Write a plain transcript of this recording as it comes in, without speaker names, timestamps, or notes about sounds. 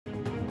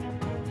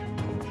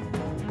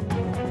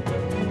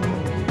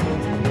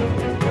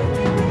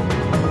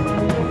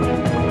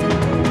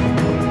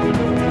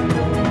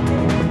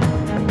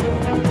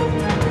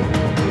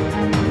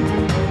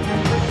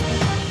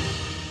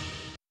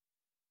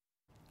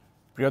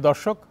প্রিয়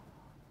দর্শক,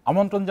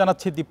 আমন্ত্রণ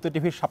জানাচ্ছি দীপ্ত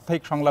টিভির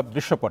সাপ্তাহিক সংলাপ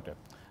দৃশ্যপটে।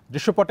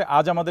 দৃশ্যপটে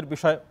আজ আমাদের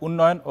বিষয়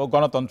উন্নয়ন ও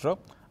গণতন্ত্র।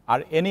 আর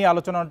এ নিয়ে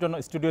আলোচনার জন্য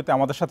স্টুডিওতে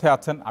আমাদের সাথে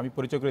আছেন, আমি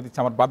পরিচয় করে দিচ্ছি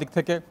আমার বাদিক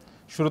থেকে।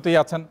 শুরুতেই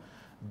আছেন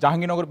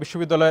জাহাঙ্গীরনগর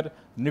বিশ্ববিদ্যালয়ের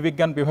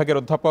নৃবিজ্ঞান বিভাগের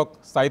অধ্যাপক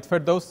সাইদ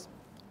ফেরদৌস।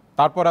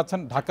 তারপর আছেন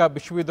ঢাকা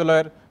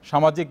বিশ্ববিদ্যালয়ের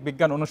সামাজিক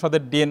বিজ্ঞান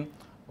অনুষদের ডিন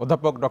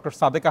অধ্যাপক ডক্টর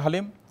সাদেকা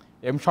হালিম,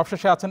 এবং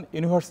সবশেষে আছেন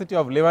ইউনিভার্সিটি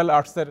অব লিবারেল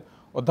আর্টসের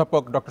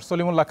অধ্যাপক ডক্টর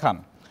সলিমুল্লাহ খান।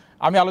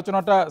 আমি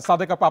আলোচনাটা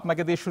সাদেকা আপা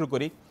আপনাকে দিয়ে শুরু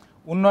করি।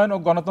 উন্নয়ন ও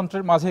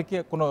গণতন্ত্রের মাঝে কি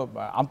কোনো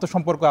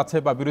আন্তঃসম্পর্ক আছে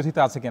বা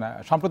বিরোধিতা আছে কিনা?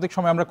 সাম্প্রতিক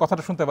সময় আমরা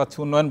কথাটা শুনতে পাচ্ছি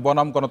উন্নয়ন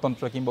বনাম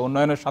গণতন্ত্র কিংবা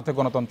উন্নয়নের সাথে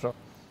গণতন্ত্র।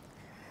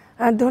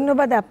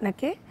 ধন্যবাদ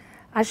আপনাকে।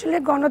 আসলে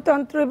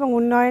গণতন্ত্র এবং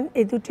উন্নয়ন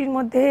এই দুটির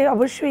মধ্যে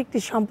অবশ্যই একটি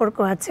সম্পর্ক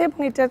আছে, এবং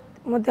এটার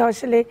মধ্যে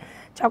আসলে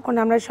যখন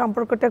আমরা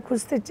সম্পর্কটা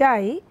খুঁজতে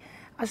যাই,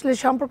 আসলে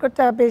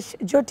সম্পর্কটা বেশ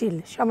জটিল।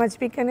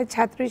 সমাজবিজ্ঞানের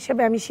ছাত্র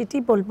হিসেবে আমি সেটি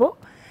বলবো,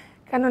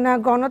 কেননা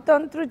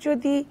গণতন্ত্র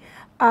যদি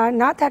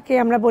না থাকে,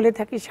 আমরা বলে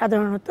থাকি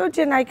সাধারণত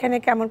যে না, এখানে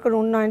কেমন করে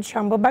উন্নয়ন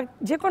সম্ভব বা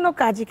যে কোনো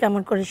কাজই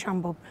কেমন করে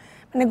সম্ভব।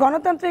 মানে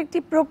গণতন্ত্র একটি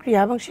প্রক্রিয়া,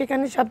 এবং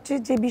সেখানে সবচেয়ে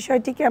যে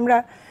বিষয়টিকে আমরা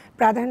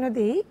প্রাধান্য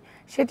দিই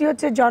সেটি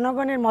হচ্ছে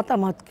জনগণের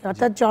মতামতকে।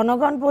 অর্থাৎ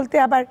জনগণ বলতে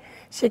আবার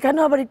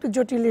সেখানেও আবার একটু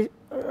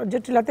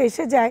জটিলতা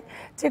এসে যায়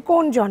যে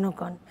কোন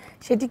জনগণ,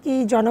 সেটি কি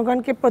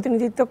জনগণকে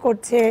প্রতিনিধিত্ব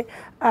করছে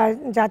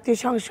জাতীয়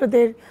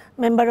সংসদের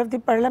মেম্বার অফ দি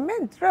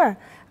পার্লামেন্টরা,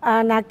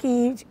 নাকি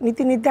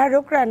নীতি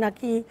নির্ধারকরা,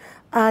 নাকি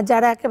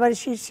যারা একেবারে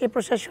শীর্ষে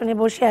প্রশাসনে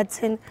বসে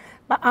আছেন,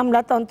 বা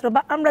আমলাতন্ত্র,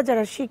 বা আমরা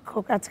যারা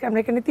শিক্ষক, আজকে আমরা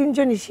এখানে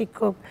তিনজনই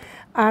শিক্ষক,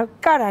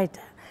 কারা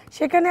এটা?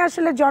 সেখানে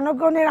আসলে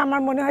জনগণের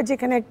আমার মনে হয়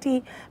যেখানে একটি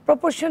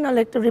প্রপোর্শনাল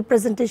একটা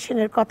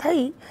রিপ্রেজেন্টেশনের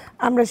কথাই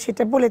আমরা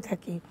সেটা বলে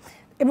থাকি,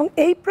 এবং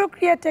এই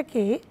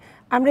প্রক্রিয়াটাকে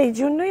আমরা এই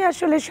জন্যই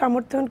আসলে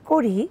সমর্থন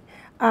করি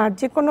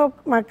যে কোনো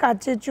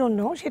কাজের জন্য।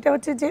 সেটা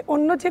হচ্ছে যে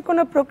অন্য যে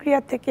কোনো প্রক্রিয়া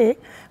থেকে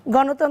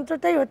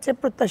গণতন্ত্রটাই হচ্ছে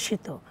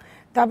প্রত্যাশিত।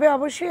 তবে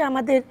অবশ্যই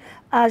আমাদের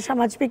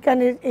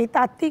সমাজবিজ্ঞানের এই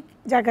তাত্ত্বিক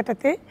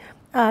জায়গাটাতে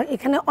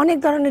এখানে অনেক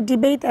ধরনের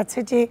ডিবেট আছে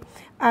যে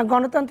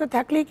গণতন্ত্র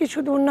থাকলেই কি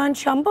শুধু উন্নয়ন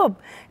সম্ভব,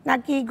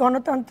 নাকি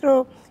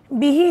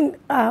গণতন্ত্রবিহীন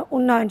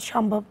উন্নয়ন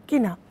সম্ভব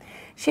কিনা।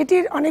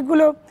 সেটির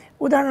অনেকগুলো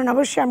উদাহরণ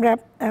অবশ্যই আমরা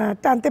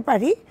টানতে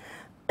পারি।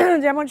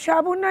 যেমন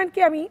সব উন্নয়নকে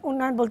আমি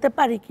উন্নয়ন বলতে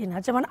পারি কিনা,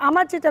 যেমন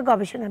আমার যেটা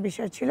গবেষণার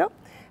বিষয় ছিল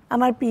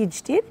আমার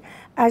পিএইচডির,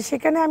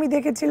 সেখানে আমি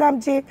দেখেছিলাম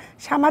যে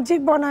সামাজিক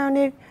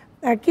বনায়নের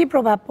কী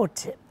প্রভাব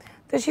পড়ছে।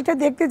 তো সেটা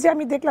দেখতে যে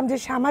আমি দেখলাম যে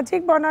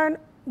সামাজিক বনায়ন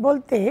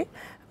বলতে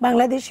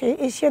বাংলাদেশে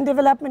এশিয়ান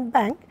ডেভেলপমেন্ট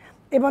ব্যাংক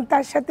এবং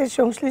তার সাথে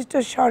সংশ্লিষ্ট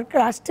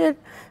রাষ্ট্রের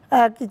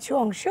কিছু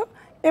অংশ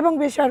এবং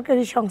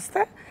বেসরকারি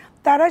সংস্থা,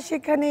 তারা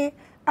সেখানে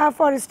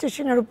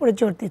ফরেস্টেশনের উপরে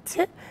জোর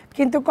দিচ্ছে,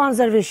 কিন্তু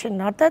কনজারভেশন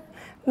না। অর্থাৎ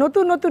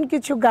নতুন নতুন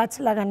কিছু গাছ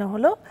লাগানো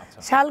হলো,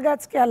 শাল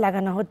গাছকে আর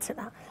লাগানো হচ্ছে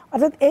না।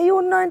 অর্থাৎ এই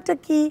উন্নয়নটা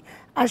কি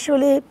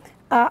আসলে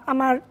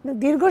আমার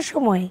দীর্ঘ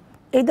সময়ে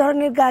এই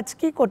ধরনের গাছ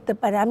কি করতে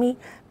পারে? আমি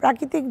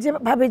প্রাকৃতিক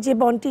যেভাবে যে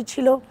বনটি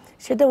ছিল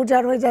সেটা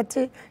উজাড় হয়ে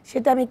যাচ্ছে,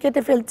 সেটা আমি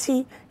কেটে ফেলছি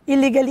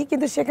ইলিগালি,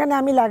 কিন্তু সেখানে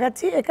আমি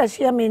লাগাচ্ছি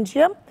একাশিয়া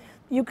মেনজিয়াম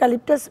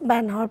ইউক্যালিপটাস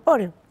ব্যান হওয়ার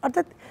পরে।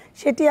 অর্থাৎ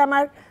সেটি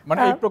আমার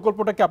মানে এই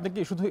প্রকল্পটাকে আপনি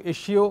কি শুধু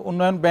এশীয়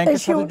উন্নয়ন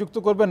ব্যাংকের সাথে যুক্ত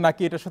করবেন,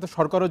 নাকি এটার সাথে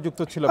সরকারও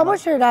যুক্ত ছিল?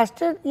 অবশ্যই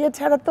রাষ্ট্রের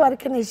ছাড়া তো আর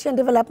এখানে এশিয়ান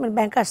ডেভেলপমেন্ট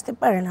ব্যাংক আসতে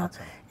পারে না।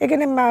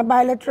 এখানে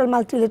বায়োলেটারাল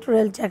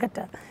মাল্টিলেটারাল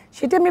জায়গাটা,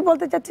 সেটা আমি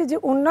বলতে চাচ্ছি যে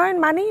উন্নয়ন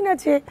মানেই না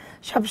যে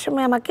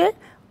সবসময় আমাকে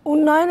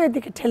উন্নয়নের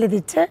দিকে ঠেলে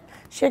দিচ্ছে,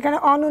 সেখানে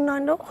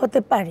অনুন্নয়নও হতে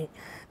পারে।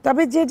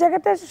 তবে যে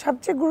জায়গাটা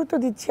সবচেয়ে গুরুত্ব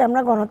দিচ্ছি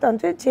আমরা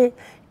গণতন্ত্রের, যে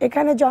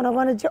এখানে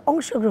জনগণের যে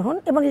অংশগ্রহণ,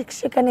 এবং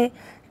সেখানে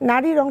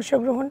নারীর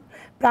অংশগ্রহণ,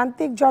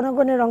 প্রান্তিক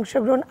জনগণের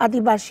অংশগ্রহণ,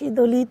 আদিবাসী,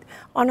 দলিত,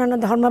 অন্যান্য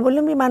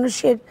ধর্মাবলম্বী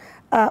মানুষের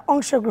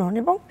অংশগ্রহণ,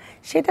 এবং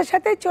সেটার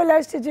সাথেই চলে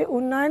আসছে যে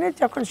উন্নয়নের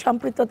যখন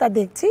সম্পৃক্ততা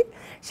দেখছি,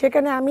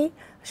 সেখানে আমি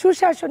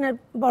সুশাসনের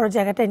বড়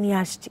জায়গাটায় নিয়ে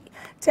আসছি,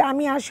 যে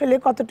আমি আসলে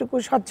কতটুকু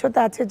স্বচ্ছতা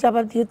আছে,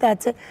 জবাবদিহিতা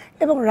আছে,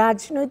 এবং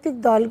রাজনৈতিক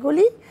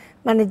দলগুলি,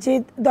 মানে যে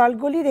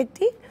দলগুলির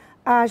একটি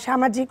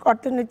সামাজিক,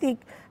 অর্থনৈতিক,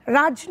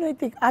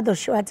 রাজনৈতিক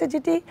আদর্শ আছে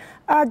যেটি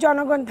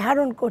জনগণ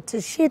ধারণ করছে,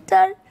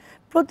 সেটার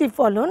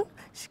প্রতিফলন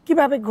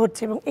কিভাবে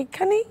ঘটছে, এবং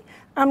এখানেই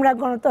আমরা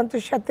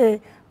গণতন্ত্রের সাথে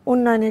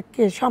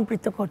উন্নয়নকে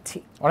সম্পৃক্ত করছি।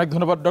 অনেক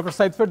ধন্যবাদ ডক্টর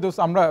সাইদ ফেরদৌস।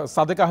 আমরা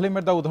সাদেকা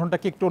হালিমের দেওয়া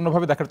উদাহরণটাকে একটু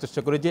অন্যভাবে দেখার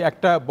চেষ্টা করি, যে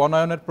একটা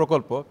বনায়নের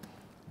প্রকল্প,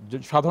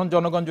 সাধারণ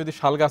জনগণ যদি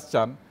শাল গাছ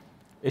চান,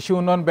 এশীয়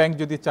উন্নয়ন ব্যাংক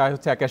যদি চায়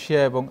হচ্ছে একাশিয়া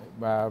এবং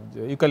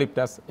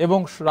ইউক্যালিপটাস, এবং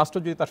রাষ্ট্র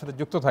যদি তার সাথে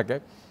যুক্ত থাকে,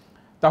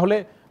 তাহলে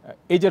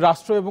এই যে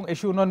রাষ্ট্র এবং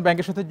এশীয় উন্নয়ন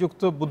ব্যাংকের সাথে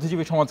যুক্ত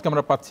বুদ্ধিজীবী সমাজকে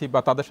আমরা পাচ্ছি, বা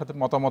তাদের সাথে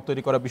মতামত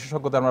তৈরি করা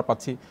বিশেষজ্ঞদের আমরা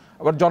পাচ্ছি,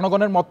 আবার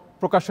জনগণের মত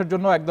প্রকাশের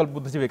জন্য একদল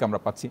বুদ্ধিজীবীকে আমরা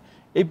পাচ্ছি।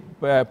 এই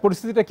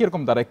পরিস্থিতিটা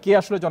কীরকম দাঁড়ায়? কে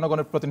আসলে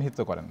জনগণের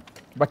প্রতিনিধিত্ব করেন,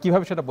 বা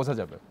কিভাবে সেটা বোঝা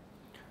যাবে?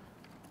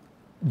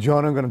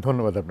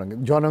 ধন্যবাদ আপনাকে।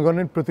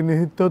 জনগণের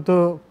প্রতিনিধিত্ব তো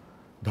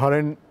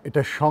ধরেন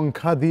এটা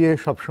সংখ্যা দিয়ে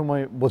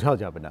সবসময় বোঝা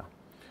যাবে না।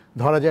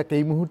 ধরা যাক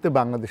এই মুহূর্তে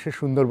বাংলাদেশের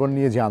সুন্দরবন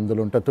নিয়ে যে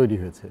আন্দোলনটা তৈরি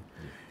হয়েছে,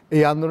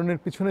 এই আন্দোলনের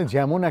পিছনে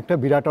যেমন একটা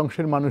বিরাট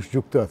অংশের মানুষ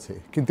যুক্ত আছে,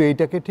 কিন্তু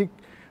এইটাকে ঠিক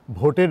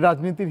ভোটের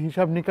রাজনীতির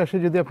হিসাব নিকাশে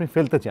যদি আপনি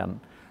ফেলতে চান,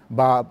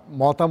 বা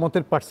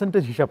মতামতের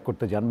পার্সেন্টেজ হিসাব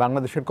করতে চান,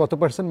 বাংলাদেশের কত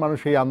পার্সেন্ট মানুষ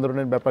এই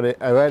আন্দোলনের ব্যাপারে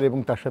অ্যাওয়্যার এবং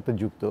তার সাথে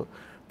যুক্ত,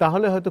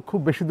 তাহলে হয়তো খুব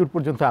বেশি দূর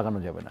পর্যন্ত আগানো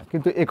যাবে না।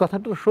 কিন্তু এই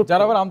কথাটা সত্যি।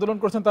 যারা আবার আন্দোলন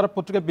করছেন তারা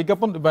পত্রিকায়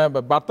বিজ্ঞাপন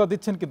বার্তা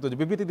দিচ্ছেন, কিন্তু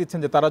বিবৃতি দিচ্ছেন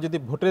যে তারা যদি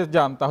ভোটে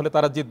যান তাহলে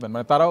তারা জিতবেন,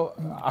 মানে তারাও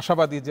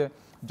আশাবাদী যে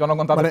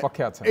জনগণ তাদের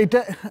পক্ষে আছে। এটা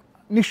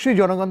নিশ্চয়ই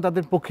জনগণ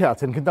তাদের পক্ষে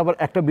আছেন, কিন্তু আবার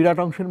একটা বিরাট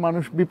অংশের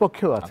মানুষ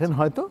বিপক্ষেও আছেন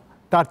হয়তো।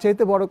 তার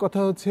চাইতে বড় কথা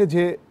হচ্ছে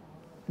যে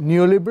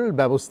নিওলিবারাল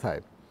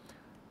ব্যবস্থায়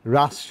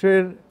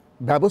রাষ্ট্রের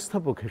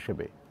ব্যবস্থাপক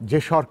হিসেবে যে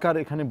সরকার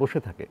এখানে বসে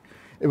থাকে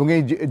এবং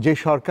এই যে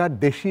সরকার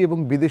দেশি এবং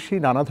বিদেশি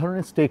নানা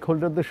ধরনের স্টেক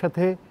হোল্ডারদের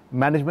সাথে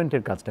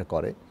ম্যানেজমেন্টের কাজটা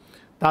করে,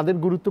 তাদের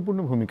গুরুত্বপূর্ণ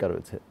ভূমিকা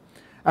রয়েছে।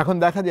 এখন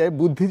দেখা যায়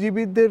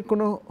বুদ্ধিজীবীদের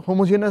কোনো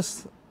হোমোজেনাস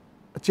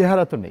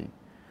চেহারা তো নেই।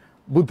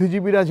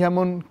 বুদ্ধিজীবীরা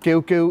যেমন কেউ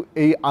কেউ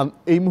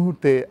এই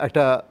মুহূর্তে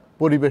একটা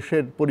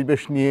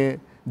পরিবেশ নিয়ে,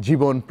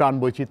 জীবন প্রাণ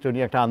বৈচিত্র্য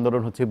নিয়ে একটা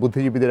আন্দোলন হচ্ছে,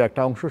 বুদ্ধিজীবীদের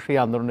একটা অংশ সেই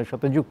আন্দোলনের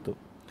সাথে যুক্ত।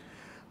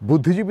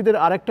 বুদ্ধিজীবীদের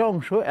আরেকটা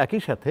অংশ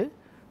একই সাথে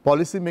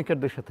পলিসি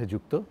মেকারদের সাথে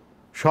যুক্ত,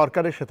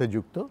 সরকারের সাথে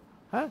যুক্ত,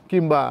 হ্যাঁ,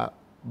 কিংবা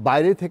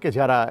বাইরে থেকে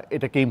যারা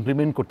এটাকে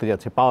ইমপ্লিমেন্ট করতে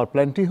যাচ্ছে, পাওয়ার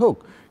প্ল্যান্টই হোক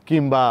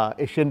কিংবা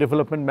এশিয়ান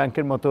ডেভেলপমেন্ট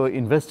ব্যাংকের মতো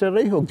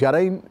ইনভেস্টররাই হোক,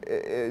 যারাই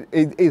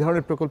এই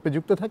ধরনের প্রকল্পে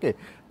যুক্ত থাকে,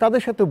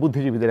 তাদের সাথেও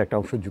বুদ্ধিজীবীদের একটা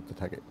অংশ যুক্ত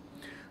থাকে।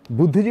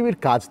 বুদ্ধিজীবীর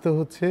কাজ তো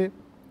হচ্ছে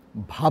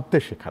ভাবতে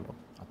শেখানো,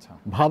 আচ্ছা,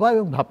 ভাবা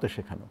এবং ভাবতে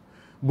শেখানো।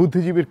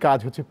 বুদ্ধিজীবীর কাজ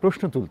হচ্ছে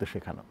প্রশ্ন তুলতে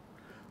শেখানো।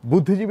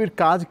 বুদ্ধিজীবীর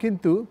কাজ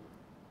কিন্তু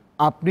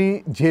আপনি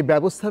যে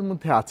ব্যবস্থার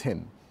মধ্যে আছেন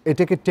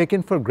এটাকে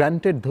টেকেন ফর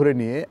গ্রান্টেড ধরে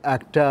নিয়ে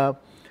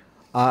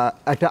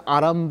একটা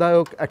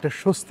আরামদায়ক, একটা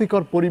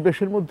স্বস্তিকর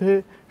পরিবেশের মধ্যে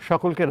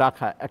সকলকে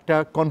রাখা, একটা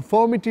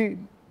কনফর্মিটি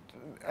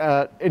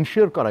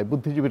এনশিওর করাই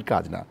বুদ্ধিজীবীর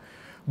কাজ না।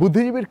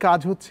 বুদ্ধিজীবীর কাজ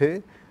হচ্ছে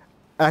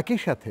একই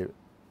সাথে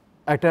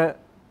একটা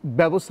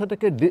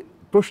ব্যবস্থাটাকে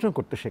প্রশ্ন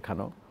করতে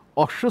শেখানো,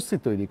 অস্বস্তি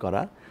তৈরি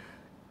করা,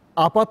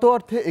 আপাত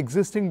অর্থে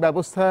এক্সিস্টিং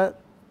ব্যবস্থা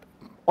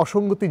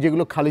অসঙ্গতি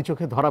যেগুলো খালি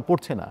চোখে ধরা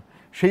পড়ছে না,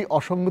 সেই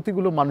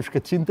অসঙ্গতিগুলো মানুষকে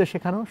চিনতে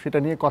শেখানো, সেটা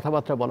নিয়ে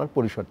কথাবার্তা বলার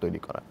পরিসর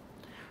তৈরি করা।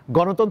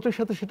 গণতন্ত্রের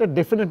সাথে সেটা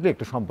ডেফিনেটলি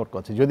একটা সম্পর্ক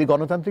আছে। যদি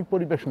গণতান্ত্রিক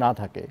পরিবেশ না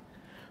থাকে,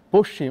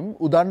 পশ্চিম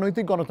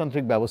উদারনৈতিক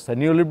গণতান্ত্রিক ব্যবস্থায়,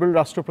 নিওলিবারাল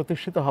রাষ্ট্র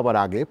প্রতিষ্ঠিত হবার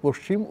আগে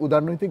পশ্চিম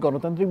উদারনৈতিক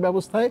গণতান্ত্রিক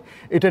ব্যবস্থায়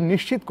এটা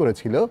নিশ্চিত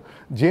করেছিল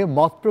যে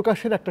মত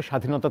প্রকাশের একটা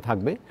স্বাধীনতা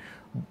থাকবে,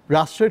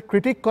 রাষ্ট্রের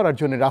ক্রিটিক করার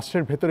জন্য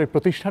রাষ্ট্রের ভেতরে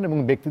প্রতিষ্ঠান এবং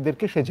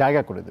ব্যক্তিদেরকে সে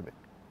জায়গা করে দেবে।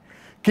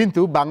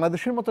 কিন্তু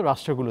বাংলাদেশের মতো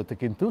রাষ্ট্রগুলোতে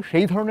কিন্তু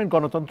সেই ধরনের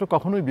গণতন্ত্র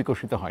কখনোই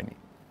বিকশিত হয়নি।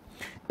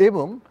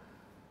 এবং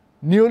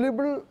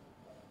নিওলিবারাল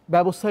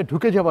ব্যবস্থায়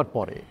ঢুকে যাওয়ার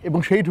পরে এবং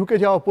সেই ঢুকে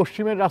যাওয়া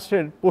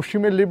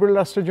পশ্চিমের লিবারাল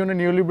রাষ্ট্রের জন্য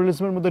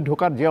নিওলিবারালিজমের মধ্যে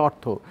ঢোকার যে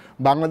অর্থ,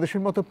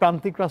 বাংলাদেশের মতো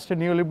প্রান্তিক রাষ্ট্রে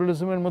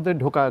নিওলিবারালিজমের মধ্যে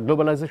ঢোকা,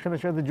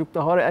 গ্লোবালাইজেশনের সাথে যুক্ত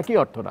হওয়ার একই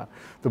অর্থ না।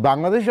 তো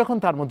বাংলাদেশ যখন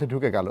তার মধ্যে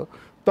ঢুকে গেল,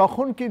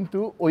 তখন কিন্তু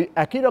ওই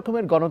একই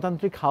রকমের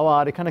গণতান্ত্রিক হাওয়া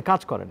আর এখানে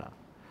কাজ করে না।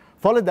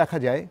 ফলে দেখা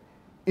যায়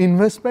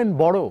ইনভেস্টমেন্ট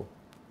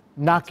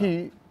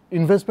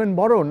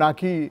বড়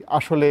নাকি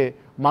আসলে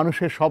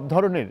মানুষের সব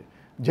ধরনের,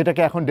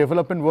 যেটাকে এখন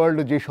ডেভেলপমেন্ট ওয়ার্ল্ড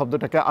যে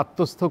শব্দটাকে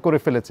আত্মস্থ করে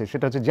ফেলেছে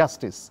সেটা হচ্ছে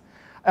জাস্টিস।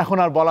 এখন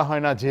আর বলা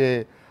হয় না যে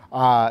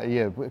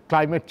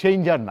ক্লাইমেট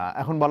চেঞ্জ, আর না,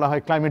 এখন বলা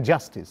হয় ক্লাইমেট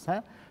জাস্টিস।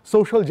 হ্যাঁ,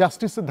 সোশ্যাল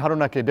জাস্টিসের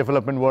ধারণাকে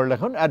ডেভেলপমেন্ট ওয়ার্ল্ড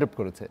এখন অ্যাডপ্ট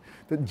করেছে।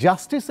 তো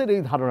জাস্টিসের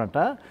এই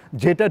ধারণাটা,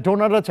 যেটা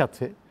ডোনাররা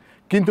চাচ্ছে,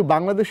 কিন্তু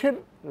বাংলাদেশের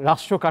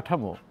রাষ্ট্র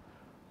কাঠামো,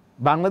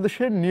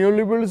 বাংলাদেশের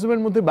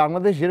নিওলিবারালিজমের মধ্যে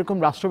বাংলাদেশ যেরকম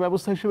রাষ্ট্র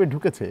ব্যবস্থা হিসেবে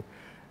ঢুকেছে,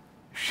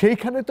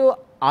 সেইখানে তো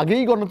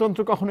আগেই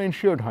গণতন্ত্র কখনো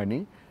এনশিওর্ড হয়নি।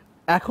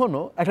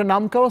 এখনও একটা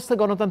নামকাওয়াস্তে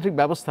গণতান্ত্রিক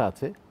ব্যবস্থা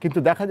আছে, কিন্তু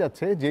দেখা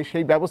যাচ্ছে যে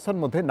সেই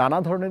ব্যবস্থার মধ্যে নানা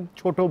ধরনের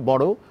ছোট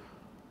বড়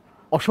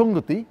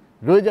অসঙ্গতি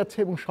রয়ে যাচ্ছে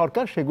এবং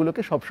সরকার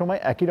সেগুলোকে সবসময়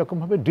একই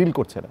রকমভাবে ডিল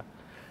করছে না।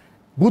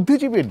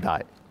 বুদ্ধিজীবীর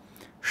দায়,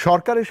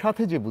 সরকারের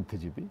সাথে যে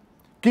বুদ্ধিজীবী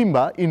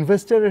কিংবা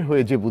ইনভেস্টরের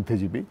হয়ে যে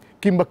বুদ্ধিজীবী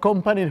কিংবা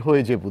কোম্পানির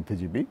হয়ে যে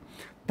বুদ্ধিজীবী,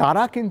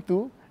 তারা কিন্তু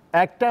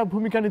একটা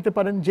ভূমিকা নিতে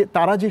পারেন যে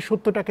তারা যে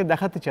সত্যটাকে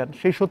দেখাতে চান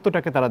সেই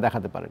সত্যটাকে তারা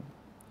দেখাতে পারেন।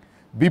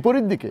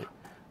 বিপরীত দিকে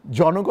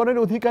জনগণের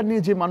অধিকার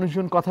নিয়ে যে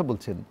মানুষজন কথা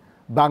বলছেন,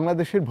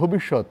 বাংলাদেশের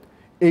ভবিষ্যৎ,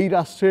 এই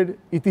রাষ্ট্রের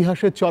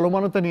ইতিহাসের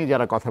চলমানতা নিয়ে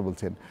যারা কথা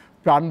বলছেন,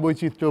 প্রাণ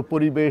বৈচিত্র্য,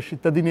 পরিবেশ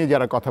ইত্যাদি নিয়ে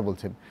যারা কথা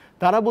বলছেন,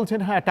 তারা বলছেন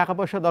হ্যাঁ, টাকা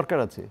পয়সা দরকার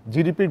আছে,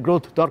 জিডিপির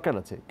গ্রোথ দরকার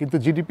আছে, কিন্তু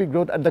GDP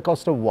growth at the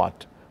cost of what?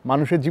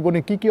 মানুষের জীবনে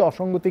কি কি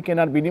অসঙ্গতি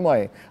কেনার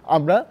বিনিময়ে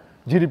আমরা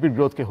জিডিপির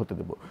গ্রোথকে হতে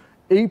দেব?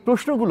 এই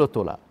প্রশ্নগুলো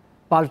তোলা,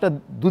 পাল্টা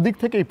দুদিক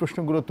থেকে এই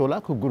প্রশ্নগুলো তোলা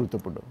খুব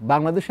গুরুত্বপূর্ণ।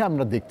 বাংলাদেশে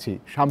আমরা দেখছি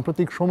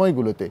সাম্প্রতিক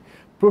সময়গুলোতে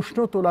প্রশ্ন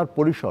তোলার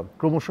পরিসর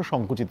ক্রমশ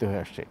সংকুচিত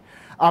হয়ে আসছে।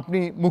 আপনি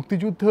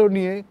মুক্তিযুদ্ধ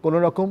নিয়ে কোনো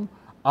রকম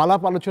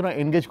আলাপ আলোচনা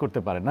এনগেজ করতে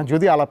পারেন না।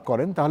 যদি আলাপ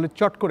করেন তাহলে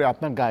চট করে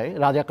আপনার গায়ে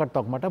রাজাকার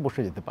তকমাটা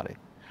বসে যেতে পারে,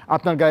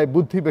 আপনার গায়ে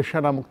বুদ্ধি বেশ্যা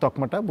নামক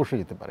তকমাটা বসে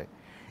যেতে পারে।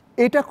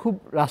 এটা খুব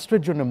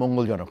রাষ্ট্রের জন্য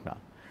মঙ্গলজনক না।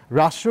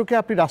 রাষ্ট্রকে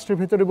আপনি রাষ্ট্রের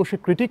ভেতরে বসে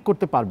ক্রিটিক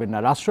করতে পারবেন না,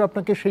 রাষ্ট্র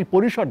আপনাকে সেই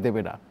পরিসর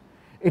দেবে না।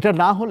 এটা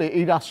না হলে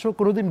এই রাষ্ট্র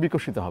কোনোদিন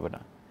বিকশিত হবে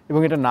না,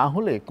 এবং এটা না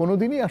হলে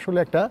কোনোদিনই আসলে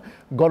একটা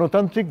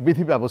গণতান্ত্রিক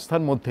বিধি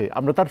ব্যবস্থার মধ্যে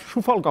আমরা তার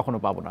সুফল কখনো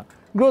পাবো না।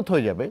 গ্রোথ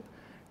হয়ে যাবে,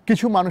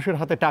 কিছু মানুষের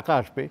হাতে টাকা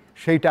আসবে,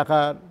 সেই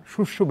টাকার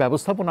সুষ্ঠু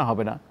ব্যবস্থাপনা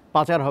হবে না,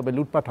 পাচার হবে,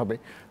 লুটপাট হবে।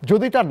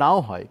 যদি তা নাও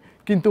হয়,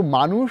 কিন্তু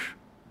মানুষ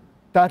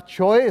তার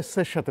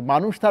চয়েসের সাথে,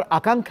 মানুষ তার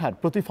আকাঙ্ক্ষার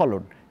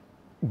প্রতিফলন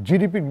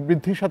জিডিপি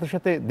বৃদ্ধির সাথে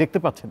সাথে দেখতে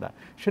পাচ্ছে না,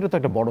 সেটা তো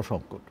একটা বড়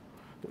সংকট।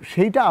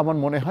 সেইটা আমার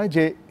মনে হয়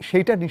যে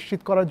সেইটা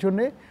নিশ্চিত করার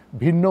জন্যে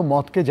ভিন্ন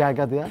মতকে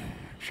জায়গা দেয়া,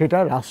 সেটা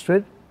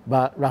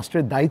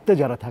রাষ্ট্রের দায়িত্বে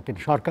যারা থাকেন,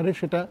 সরকারের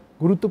সেটা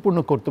গুরুত্বপূর্ণ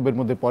কর্তব্যের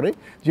মধ্যে পড়ে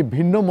যে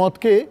ভিন্ন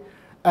মতকে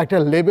একটা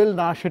লেবেল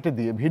না সেটে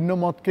দিয়ে, ভিন্ন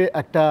মতকে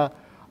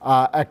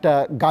একটা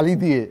গালি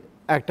দিয়ে,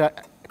 একটা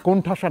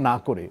কোণঠাসা না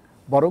করে,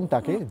 বরং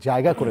তাকে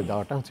জায়গা করে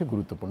দেওয়াটা হচ্ছে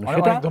গুরুত্বপূর্ণ।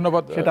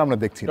 ধন্যবাদ। সেটা আমরা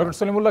দেখছি। ডক্টর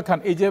সলিমুল্লাহ খান,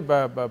 এই যে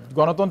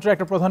গণতন্ত্রের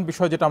একটা প্রধান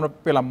বিষয় যেটা আমরা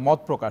পেলাম মত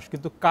প্রকাশ,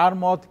 কিন্তু কার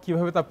মত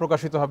কিভাবে তা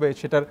প্রকাশিত হবে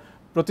সেটার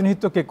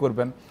প্রতিনিধিত্ব কে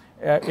করবেন?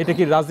 এটা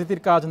কি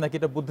রাজনীতির কাজ, নাকি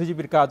এটা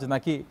বুদ্ধিজীবীর কাজ,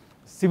 নাকি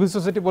সিভিল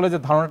সোসাইটি বলে যে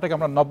ধারণাটাকে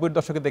আমরা 90-এর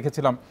দশকে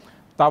দেখেছিলাম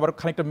তা আবার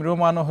খানিকটা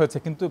ম্রিয়মাণও হয়েছে,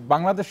 কিন্তু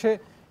বাংলাদেশে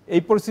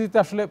এই পরিস্থিতিতে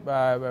আসলে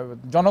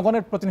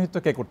জনগণের প্রতিনিধিত্ব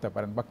কে করতে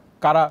পারেন বা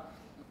কারা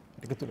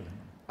এটাকে তুলে ধরেন?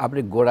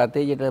 আপনি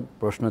গোড়াতেই যেটা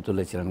প্রশ্ন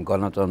তুলেছিলেন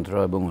গণতন্ত্র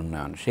এবং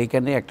উন্নয়ন,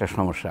 সেইখানে একটা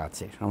সমস্যা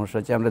আছে। সমস্যা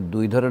হচ্ছে আমরা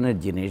দুই ধরনের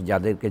জিনিস,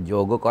 যাদেরকে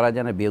যোগও করা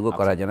যায় না বিয়োগও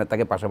করা যায় না,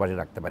 তাকে পাশাপাশি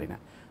রাখতে পারি না।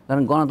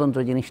 কারণ গণতন্ত্র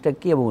জিনিসটা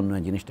কী এবং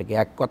উন্নয়ন জিনিসটা কি?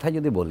 এক কথায়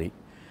যদি বলি,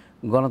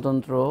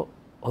 গণতন্ত্র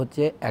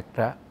হচ্ছে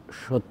একটা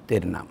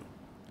সত্যের নাম,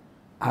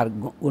 আর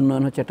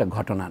উন্নয়ন হচ্ছে একটা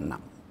ঘটনার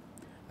নাম।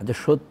 আচ্ছা,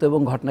 সত্য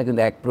এবং ঘটনা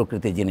কিন্তু এক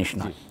প্রকৃতির জিনিস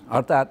নয়।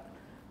 অর্থাৎ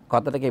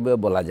কথাটাকে এভাবে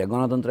বলা যায়,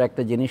 গণতন্ত্র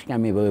একটা জিনিসকে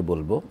আমি এভাবে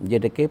বলবো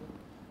যেটাকে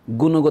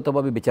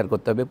গুণগতভাবে বিচার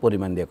করতে হবে,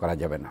 পরিমাণ দিয়ে করা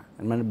যাবে না।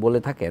 মানে বলে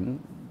থাকেন,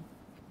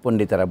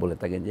 পণ্ডিতেরা বলে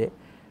থাকেন যে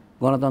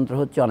গণতন্ত্র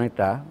হচ্ছে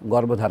অনেকটা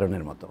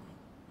গর্ভধারণের মতো।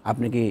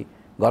 আপনি কি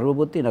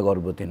গর্ভবতী না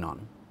গর্ভবতী নন?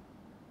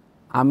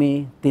 আমি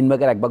 3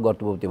 ভাগের 1 ভাগ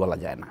গর্ভবতী বলা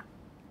যায় না,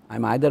 I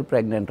am either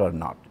pregnant or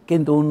not.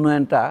 কিন্তু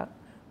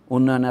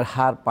উন্নয়নের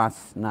হার 5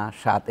 না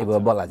 7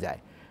 এভাবে বলা যায়,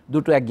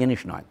 দুটো এক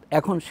জিনিস নয়।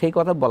 এখন সেই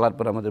কথা বলার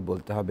পর আমাদের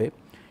বলতে হবে,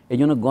 এই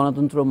জন্য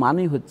গণতন্ত্র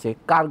মানেই হচ্ছে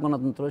কার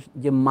গণতন্ত্র?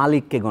 যে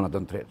মালিককে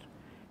গণতন্ত্রের।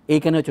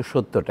 এইখানে হচ্ছে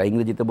সত্যটা,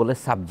 ইংরেজিতে বলে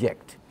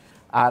সাবজেক্ট।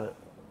 আর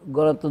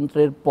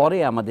গণতন্ত্রের পরে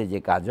আমাদের যে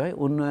কাজ হয়,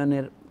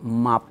 উন্নয়নের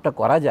মাপটা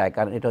করা যায়,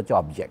 কারণ এটা হচ্ছে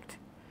অবজেক্ট।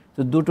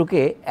 তো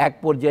দুটোকে এক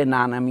পর্যায়ে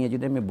না নামিয়ে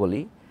যদি আমি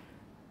বলি,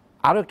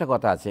 আরও একটা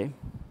কথা আছে,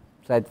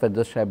 সাইদ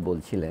ফেরদৌস সাহেব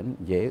বলছিলেন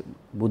যে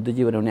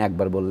বুদ্ধিজীবীরা, উনি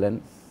একবার বললেন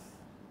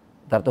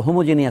তার তো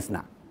হোমোজেনিয়াস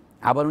না,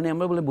 আবার উনি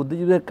আমরা বলে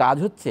বুদ্ধিজীবীদের কাজ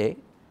হচ্ছে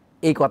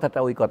এই কথাটা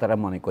ওই কথাটা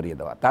মনে করিয়ে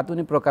দেওয়া। তাতে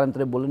উনি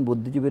প্রকারান্তরে বললেন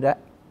বুদ্ধিজীবীরা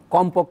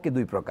কমপক্ষে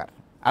 2 প্রকার,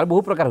 আর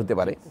বহু প্রকার হতে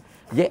পারে।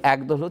 যে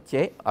একদল হচ্ছে,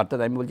 অর্থাৎ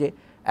আমি বলছি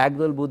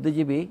একদল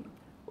বুদ্ধিজীবী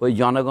ওই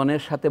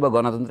জনগণের সাথে বা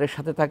গণতন্ত্রের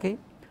সাথে থাকে,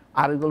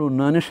 আরেকদল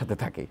উন্নয়নের সাথে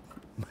থাকে।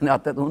 মানে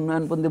অর্থাৎ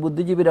উন্নয়নপন্থী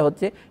বুদ্ধিজীবীরা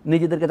হচ্ছে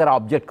নিজেদেরকে তারা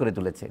অবজেক্ট করে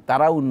তুলেছে,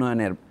 তারা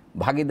উন্নয়নের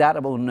ভাগিদার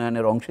বা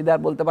উন্নয়নের অংশীদার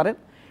বলতে পারেন,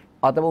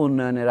 অথবা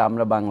উন্নয়নের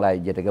আমরা বাংলায়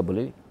যেটাকে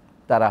বলি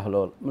তারা হলো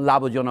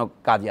লাভজনক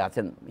কাজে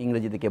আছেন,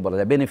 ইংরেজিতে কে বলা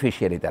যায়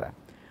বেনিফিশিয়ারি তারা।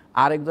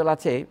 আরেক দল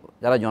আছে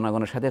যারা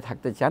জনগণের সাথে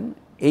থাকতে চান,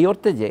 এই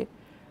অর্থে যে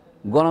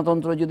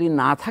গণতন্ত্র যদি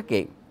না থাকে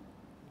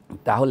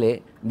তাহলে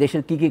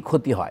দেশের কী কী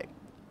ক্ষতি হয়।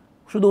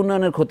 শুধু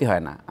উন্নয়নের ক্ষতি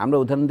হয় না, আমরা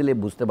উদাহরণ দিলে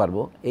বুঝতে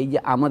পারবো। এই যে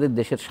আমাদের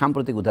দেশের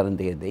সাম্প্রতিক উদাহরণ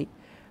দিয়ে দেই,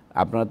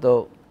 আপনারা তো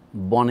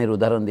বনের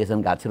উদাহরণ দিয়েছেন,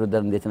 গাছের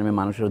উদাহরণ দিয়েছেন, আমি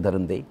মানুষের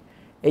উদাহরণ দিই।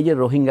 এই যে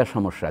রোহিঙ্গা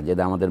সমস্যা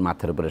যেটা আমাদের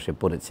মাথার উপরে এসে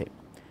পড়েছে,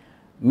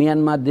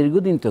 মিয়ানমার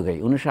দীর্ঘদিন থেকে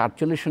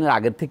 1948 সনের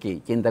আগের থেকেই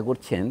চিন্তা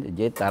করছেন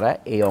যে তারা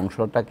এই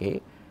অংশটাকে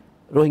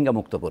রোহিঙ্গা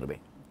মুক্ত করবে।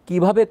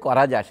 কিভাবে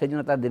করা যায়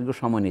সেজন্য তারা দীর্ঘ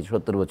সময় নিয়েছে,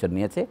 70 বছর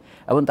নিয়েছে,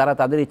 এবং তারা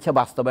তাদের ইচ্ছা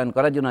বাস্তবায়ন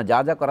করার জন্য যা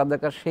যা করার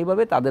দরকার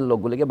সেইভাবে তাদের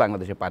লোকগুলিকে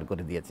বাংলাদেশে পার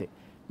করে দিয়েছে,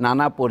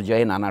 নানা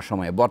পর্যায়ে নানা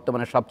সময়ে।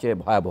 বর্তমানে সবচেয়ে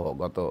ভয়াবহ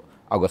গত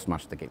আগস্ট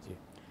মাস থেকে।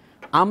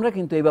 আমরা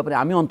কিন্তু এই ব্যাপারে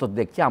আমি অন্তত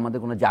দেখছি আমাদের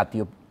কোনো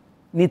জাতীয়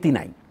নীতি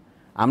নাই।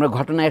 আমরা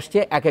ঘটনা এসছে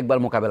একবার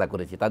মোকাবেলা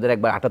করেছি, তাদের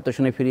একবার 78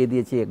 সনে ফিরিয়ে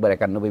দিয়েছি, একবার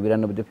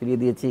 91-92-তে ফিরিয়ে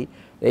দিয়েছি,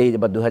 এই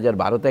এবার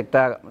 2012-তে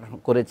একটা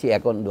করেছি,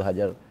 এখন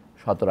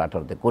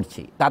 2017-18-তে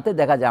করছি। তাতে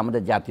দেখা যায়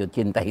আমাদের জাতীয়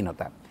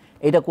চিন্তাহীনতা।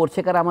 এটা করছে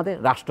কারা? আমাদের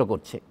রাষ্ট্র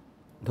করছে।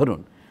 ধরুন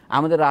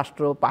আমাদের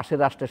রাষ্ট্র পাশের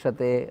রাষ্ট্রের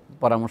সাথে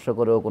পরামর্শ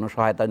করেও কোনো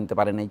সহায়তা নিতে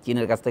পারেনি,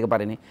 চীনের কাছ থেকে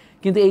পারেনি।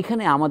 কিন্তু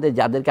এইখানে আমাদের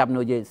যাদেরকে, আপনি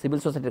ওই যে সিভিল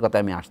সোসাইটির কথা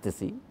আমি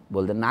আসতেছি,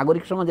 বলতেন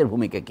নাগরিক সমাজের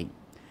ভূমিকা কী?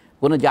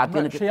 কোনো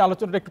জাতীয়, সেই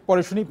আলোচনাটা একটু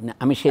পরে শুনি,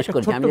 আমি শেষ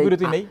করছি।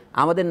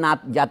 আমাদের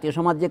জাতীয়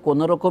সমাজ যে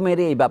কোনো রকমের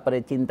এই ব্যাপারে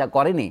চিন্তা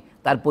করেনি,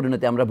 তার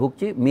পরিণতি আমরা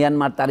ভুগছি।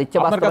 মিয়ানমার তার ইচ্ছা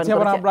বাস্তবায়ন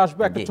করেছে। আমরা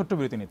আসবো, একটা ছোট্ট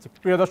বিরতি নিচ্ছি।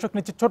 প্রিয় দর্শক,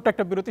 নিচ্ছি ছোট্ট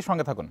একটা বিরতি,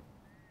 সঙ্গে থাকুন।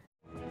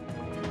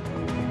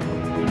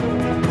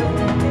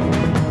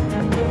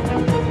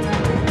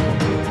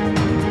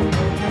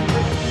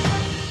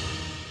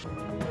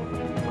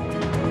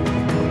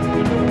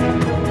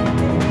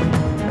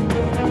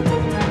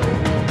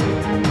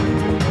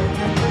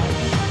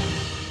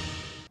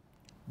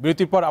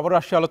 বিরতির পর আবার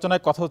আসছি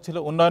আলোচনায়। কথা হচ্ছিল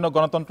উন্নয়ন ও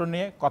গণতন্ত্র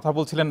নিয়ে, কথা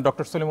বলছিলেন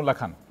ডক্টর সলিমুল্লাহ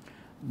খান।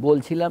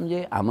 বলছিলাম যে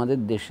আমাদের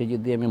দেশে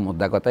যদি আমি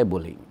মোদ্দা কথায়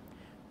বলি,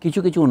 কিছু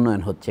কিছু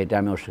উন্নয়ন হচ্ছে, এটা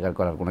আমি অস্বীকার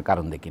করার কোনো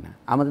কারণ দেখি না।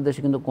 আমাদের দেশে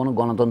কিন্তু কোনো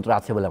গণতন্ত্র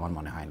আছে বলে আমার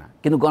মনে হয় না,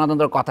 কিন্তু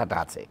গণতন্ত্রের কথাটা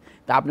আছে।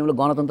 তা আপনি বলে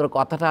গণতন্ত্রের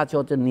কথাটা আছে,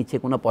 হচ্ছে নিচে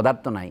কোনো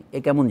পদার্থ নাই, এ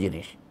কেমন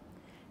জিনিস?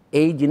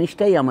 এই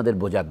জিনিসটাই আমাদের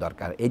বোঝার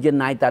দরকার। এই যে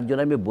নাই, তার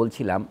জন্য আমি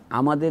বলছিলাম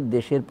আমাদের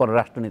দেশের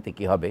পররাষ্ট্রনীতি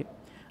কী হবে,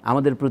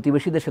 আমাদের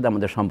প্রতিবেশীদের সাথে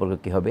আমাদের সম্পর্ক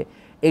কী হবে,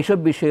 এইসব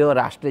বিষয়েও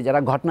রাষ্ট্রে যারা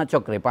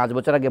ঘটনাচক্রে 5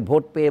 বছর আগে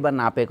ভোট পেয়ে বা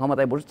না পেয়ে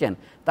ক্ষমতায় বসছেন,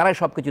 তারাই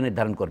সব কিছু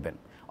নির্ধারণ করবেন।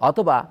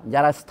 অথবা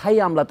যারা স্থায়ী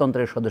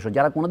আমলাতন্ত্রের সদস্য,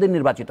 যারা কোনোদিন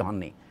নির্বাচিত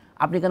হননি,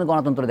 আপনি কেন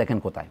গণতন্ত্র দেখেন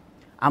কোথায়?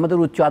 আমাদের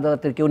উচ্চ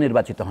আদালতের কেউ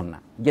নির্বাচিত হন না,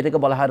 যেটাকে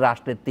বলা হয়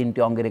রাষ্ট্রের 3টি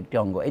অঙ্গের একটি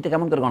অঙ্গ। এটা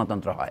কেমন করে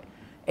গণতন্ত্র হয়?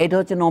 এটা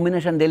হচ্ছে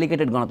নমিনেশন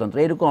ডেলিগেটেড গণতন্ত্র।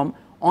 এরকম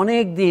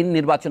অনেক দিন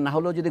নির্বাচন না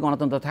হলেও যদি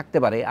গণতন্ত্র থাকতে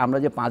পারে, আমরা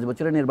যে 5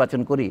 বছরে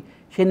নির্বাচন করি,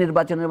 সেই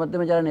নির্বাচনের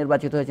মাধ্যমে যারা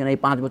নির্বাচিত হয়েছেন এই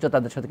 5 বছর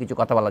তাদের সাথে কিছু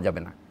কথা বলা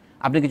যাবে না,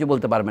 আপনি কিছু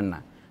বলতে পারবেন না।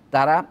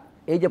 তারা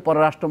এই যে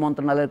পররাষ্ট্র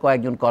মন্ত্রণালয়ের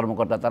কয়েকজন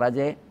কর্মকর্তা, তারা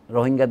যে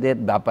রোহিঙ্গাদের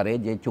ব্যাপারে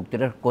যে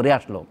চুক্তিটা করে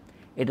আসলো,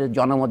 এটা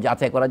জনমত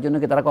যাচাই করার জন্য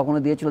কি তারা কখনো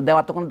দিয়েছিল?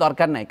 দেওয়ার তো কোনো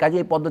দরকার নাই। কাজে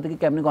এই পদ্ধতিকে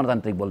কেমনি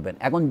গণতান্ত্রিক বলবেন?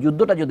 এখন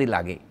যুদ্ধটা যদি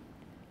লাগে,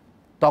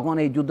 তখন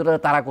এই যুদ্ধটা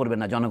তারা করবে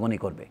না, জনগণই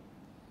করবে।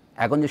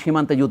 এখন যে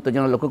সীমান্তে যুদ্ধ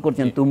যেন লক্ষ্য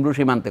করছেন, তুমরু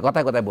সীমান্তে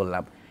কথায় কথায়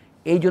বললাম,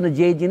 এই জন্য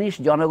যেই জিনিস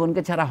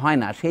জনগণকে ছাড়া হয়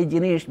না, সেই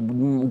জিনিস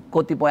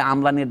কতিপয়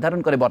আমলা নির্ধারণ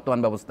করে বর্তমান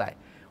ব্যবস্থায়।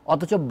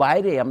 অথচ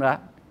বাইরে আমরা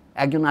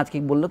একজন আজকে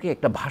বললো কি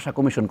একটা ভাষা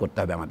কমিশন করতে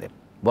হবে আমাদের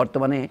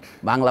বর্তমানে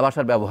বাংলা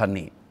ভাষার ব্যবহার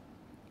নিয়ে।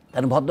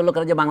 কারণ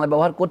ভদ্রলোকেরা যে বাংলা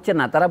ব্যবহার করছেন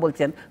না, তারা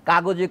বলছেন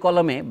কাগজে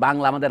কলমে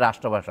বাংলা আমাদের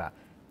রাষ্ট্রভাষা,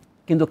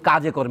 কিন্তু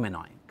কাজে কর্মে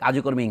নয়, কাজে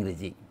কর্মে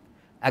ইংরেজি।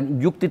 এক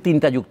যুক্তি,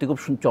 3টা যুক্তি খুব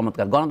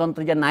চমৎকার।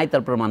 গণতন্ত্র যে নাই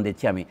তার প্রমাণ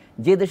দিচ্ছি আমি।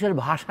 যে দেশের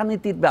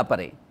ভাষানীতির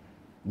ব্যাপারে,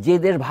 যে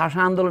দেশ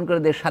ভাষা আন্দোলন করে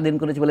দেশ স্বাধীন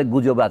করেছে বলে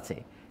গুজব আছে,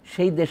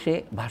 সেই দেশে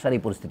ভাষার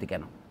এই পরিস্থিতি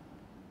কেন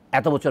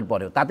এত বছর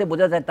পরেও? তাতে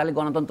বোঝা যায় তাহলে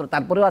গণতন্ত্র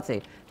তারপরেও আছে।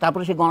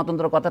 তারপরে সেই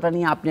গণতন্ত্র কথাটা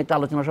নিয়ে আপনি একটা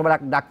আলোচনা সভা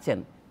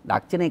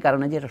ডাকছেন এই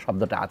কারণে যে এটা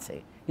শব্দটা আছে,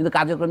 কিন্তু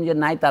কার্যক্রম যে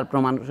নাই তার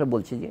প্রমাণ হিসেবে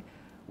বলছি যে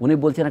উনি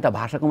বলছেন একটা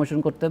ভাষা কমিশন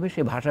করতে হবে।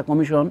 সেই ভাষা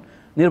কমিশন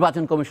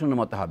নির্বাচন কমিশনের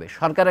মতো হবে,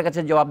 সরকারের কাছে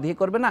জবাবদিহি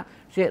করবে না,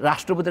 সে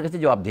রাষ্ট্রপতির কাছে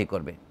জবাবদিহি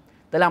করবে।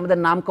 তাহলে আমাদের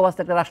নাম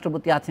কওয়াস্তে একটা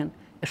রাষ্ট্রপতি আছেন,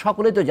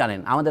 সকলেই তো জানেন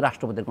আমাদের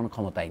রাষ্ট্রপতির কোনো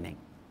ক্ষমতাই নেই।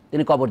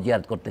 তিনি কবর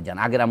জিয়ারত করতে যান,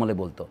 আগের আমলে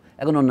বলতো,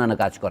 এখন অন্যান্য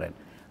কাজ করেন।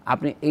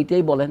 আপনি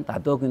এইটাই বলেন,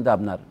 তাতেও কিন্তু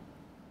আপনার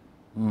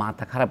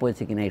মাথা খারাপ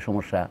হয়েছে কিনা এই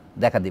সমস্যা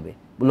দেখা দিবে।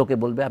 লোকে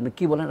বলবে আপনি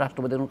কি বলেন,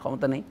 রাষ্ট্রপতির কোনো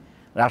ক্ষমতা নেই,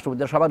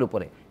 রাষ্ট্রপতির সবার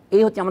উপরে।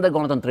 এই হচ্ছে আমাদের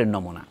গণতন্ত্রের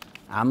নমুনা।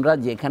 আমরা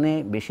যেখানে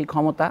বেশি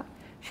ক্ষমতা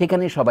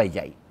সেখানেই সবাই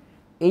যাই।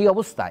 এই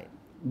অবস্থায়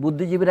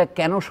বুদ্ধিজীবীরা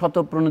কেন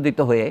স্বতঃপ্রণোদিত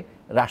হয়ে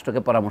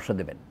রাষ্ট্রকে পরামর্শ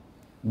দেবেন?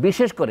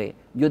 বিশেষ করে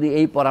যদি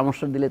এই পরামর্শ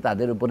দিলে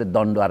তাদের উপরে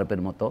দণ্ড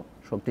আরোপের মতো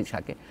শক্তি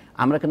থাকে।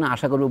 আমরা কেন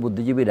আশা করব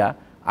বুদ্ধিজীবীরা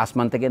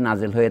আসমান থেকে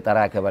নাজেল হয়ে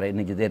তারা একেবারে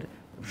নিজেদের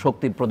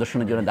শক্তি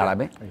প্রদর্শনের জন্য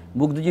দাঁড়াবে?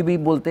 বুদ্ধিজীবী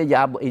বলতে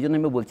যা, এই জন্য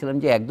আমি বলছিলাম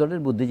যে এক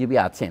ধরনের বুদ্ধিজীবী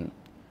আছেন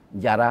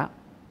যারা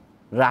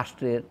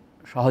রাষ্ট্রের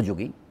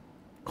সহযোগী,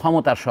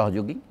 ক্ষমতার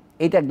সহযোগী,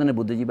 এইটা এক ধরনের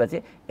বুদ্ধিজীবী আছে,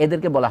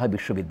 এদেরকে বলা হয়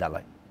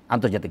বিশ্ববিদ্যালয়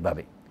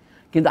আন্তর্জাতিকভাবে।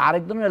 কিন্তু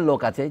আরেক ধরনের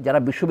লোক আছে যারা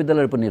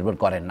বিশ্ববিদ্যালয়ের উপর নির্ভর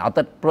করেন না,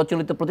 অর্থাৎ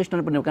প্রচলিত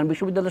প্রতিষ্ঠানের উপর নির্ভর, কারণ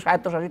বিশ্ববিদ্যালয়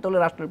স্বায়ত্তশাসিত হলে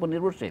রাষ্ট্রের উপর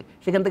নির্ভরশীল,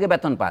 সেখান থেকে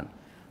বেতন পান।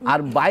 আর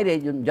বাইরে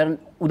যারা,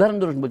 উদাহরণ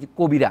ধরুন বলছি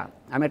কবিরা,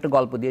 আমি একটা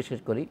গল্প দিয়ে শেষ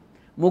করি।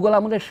 মুঘল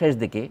আমলের শেষ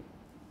দিকে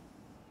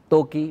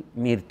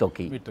মীর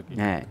তকি,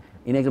 হ্যাঁ,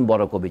 ইনি একজন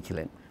বড় কবি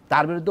ছিলেন।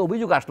 তার বিরুদ্ধে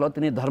অভিযোগ আসলো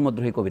তিনি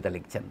ধর্মদ্রোহী কবিতা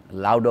লিখছেন,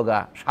 লাউডোগা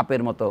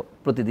সাপের মতো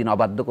প্রতিদিন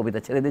অবাধ্য কবিতা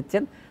ছেড়ে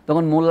দিচ্ছেন।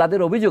 তখন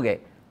মোল্লাদের অভিযোগে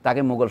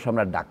তাকে মুঘল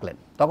সম্রাট ডাকলেন,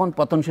 তখন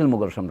পতনশীল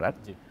মুঘল সম্রাট।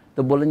 তো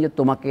বললেন যে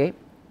তোমাকে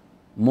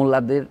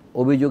মোল্লাদের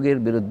অভিযোগের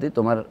বিরুদ্ধে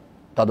তোমার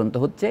তদন্ত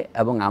হচ্ছে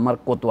এবং আমার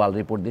কোতোয়াল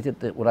রিপোর্ট দিয়েছে,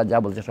 ওরা যা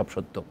বলছে সব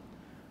সত্য,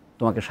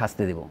 তোমাকে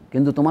শাস্তি দেব,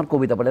 কিন্তু তোমার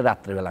কবিতা পড়ে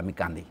রাত্রেবেলা আমি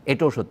কাঁদি,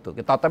 এটাও সত্য।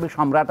 তথাপি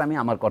সম্রাট আমি,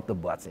 আমার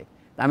কর্তব্য আছে,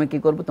 আমি কি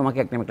করব, তোমাকে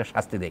একটা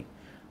শাস্তি দেই,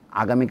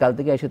 আগামীকাল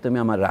থেকে এসে তুমি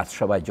আমার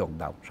রাজসভায় যোগ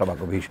দাও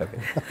সভাকবি হিসাবে।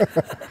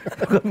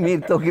 মীর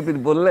তকিবীর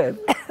বললেন,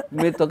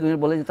 মীর তকিবীর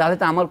বলে তাহলে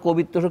তো আমার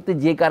কবিত্ব শক্তি,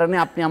 যে কারণে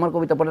আপনি আমার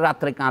কবিতা পড়ে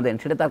রাত্রে কাঁদেন,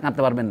 সেটা তো আর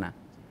কাঁদতে পারবেন না,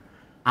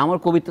 আমার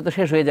কবিত্ব তো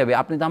শেষ হয়ে যাবে।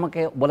 আপনি তো আমাকে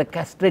বলে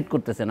ক্যাস্ট্রেট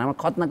করতেছেন, আমার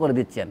খতনা করে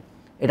দিচ্ছেন,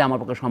 এটা আমার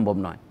পক্ষে সম্ভব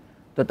নয়।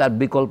 তো তার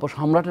বিকল্প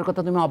সম্রাটের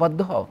কথা তুমি অবাধ্য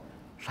হও,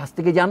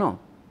 শাস্তি কি জানো?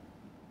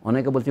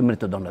 অনেকে বলছে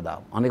মৃত্যুদণ্ড দাও,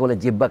 অনেকে বলে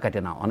জিহ্বা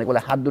কেটে নাও, অনেকে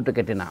বলে হাত দুটো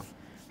কেটে নাও।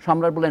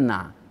 সম্রাট বলে না,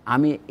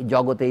 আমি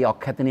জগতে এই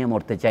অখ্যাতি নিয়ে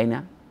মরতে চাই না,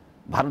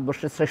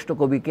 ভারতবর্ষের শ্রেষ্ঠ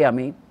কবিকে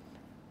আমি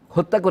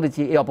হত্যা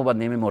করেছি এই অপবাদ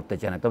নিয়ে আমি মরতে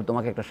চাই না, তবে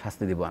তোমাকে একটা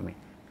শাস্তি দেবো আমি।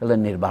 তাহলে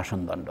নির্বাসন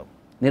দণ্ড।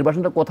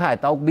 নির্বাসনটা কোথায়?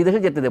 তাও বিদেশে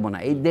যেতে দেবো না,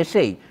 এই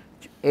দেশেই,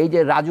 এই যে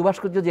রাজু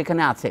ভাস্কর্য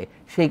যেখানে আছে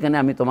সেইখানে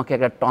আমি তোমাকে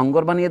একটা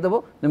টঙ্গর বানিয়ে দেবো,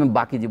 তুমি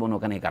বাকি জীবন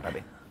ওখানেই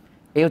কাটাবে।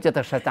 এই হচ্ছে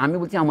তার সাথে। আমি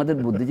বলছি আমাদের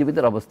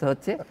বুদ্ধিজীবীদের অবস্থা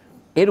হচ্ছে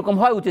এরকম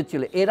হওয়া উচিত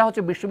ছিল। এরা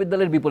হচ্ছে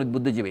বিশ্ববিদ্যালয়ের বিপরীত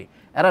বুদ্ধিজীবী,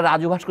 এরা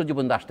রাজু ভাস্কর্য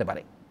পর্যন্ত আসতে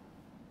পারে।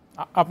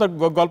 আপনার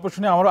গল্প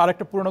শুনে আমার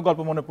আরেকটা পুরনো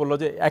গল্প মনে পড়লো,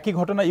 যে একই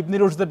ঘটনা ইবনে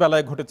রুশদের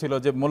বেলায় ঘটেছিল,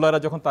 যে মোল্লারা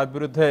যখন তার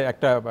বিরুদ্ধে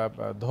একটা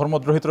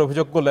ধর্মদ্রোহিতার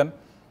অভিযোগ করলেন,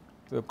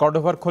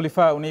 কর্ডোভার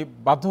খলিফা উনি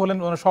বাধ্য হলেন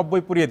সব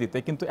বই পুড়িয়ে দিতে,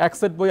 কিন্তু এক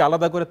সেট বই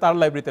আলাদা করে তার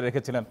লাইব্রেরিতে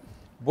রেখেছিলেন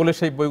বলে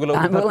সেই বইগুলো।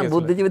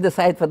 বুদ্ধিজীবীদের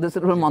সাইদ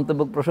ফাদ্দুসের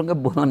মন্তব্য প্রসঙ্গে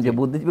বললাম যে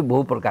বুদ্ধিজীবী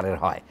বহু প্রকারের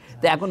হয়।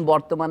 তো এখন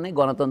বর্তমানে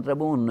গণতন্ত্র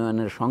এবং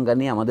উন্নয়নের সংজ্ঞা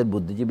নিয়ে আমাদের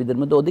বুদ্ধিজীবীদের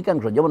মধ্যে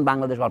অধিকাংশ, যেমন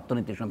বাংলাদেশ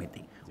অর্থনীতি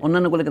সমিতি,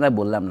 অন্যান্যগুলোকে তাই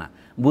বললাম না,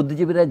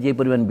 বুদ্ধিজীবীরা যে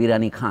পরিমাণ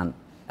বিরানি খান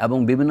এবং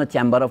বিভিন্ন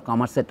চেম্বার অফ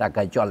কমার্সের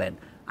টাকায় চলেন,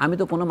 আমি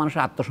তো কোনো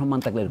মানুষের আত্মসম্মান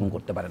থাকলে এরকম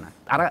করতে পারে না।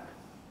 তারা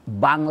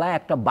বাংলায়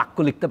একটা বাক্য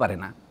লিখতে পারে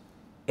না।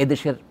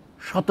 এদেশের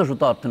শত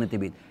শত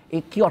অর্থনীতিবিদ,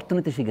 এই কী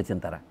অর্থনীতি শিখেছেন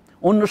তারা?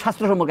 অন্য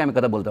শাস্ত্র সম্পর্কে আমি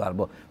কথা বলতে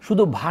পারবো,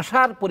 শুধু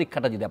ভাষার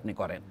পরীক্ষাটা যদি আপনি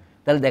করেন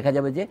তাহলে দেখা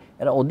যাবে যে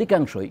এরা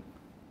অধিকাংশই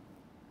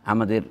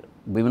আমাদের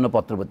বিভিন্ন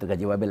পত্রপত্রিকা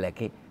যেভাবে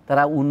লেখে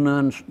তারা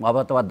উন্নয়ন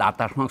অথবা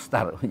দাতা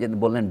সংস্থার যে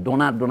বললেন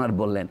ডোনার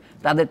বললেন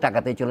তাদের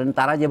টাকাতেই চলেন,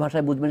 তারা যে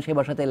ভাষায় বুঝবেন সেই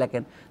ভাষাতেই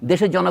লেখেন।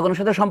 দেশের জনগণের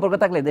সাথে সম্পর্ক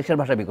থাকলে দেশের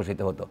ভাষা বিকশিত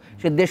হতো,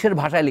 সে দেশের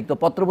ভাষায় লিখতো।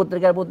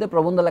 পত্রপত্রিকার মধ্যে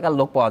প্রবন্ধ লেখার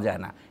লোক পাওয়া যায়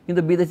না,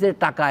 কিন্তু বিদেশের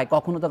টাকায়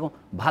কখনো তখন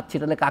ভাত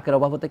ছিটালে কাকের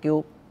অভাব হতে কেউ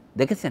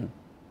দেখেছেন?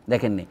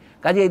 দেখেননি।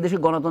 কাজে এই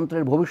দেশের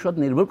গণতন্ত্রের ভবিষ্যৎ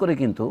নির্ভর করে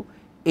কিন্তু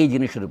এই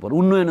জিনিসের উপর,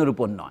 উন্নয়নের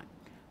উপর নয়।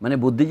 মানে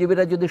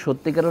বুদ্ধিজীবীরা যদি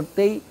সত্যিকার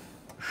অর্থেই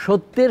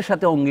সত্যের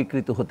সাথে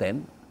অঙ্গীকৃত হতেন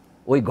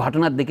ওই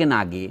ঘটনার দিকে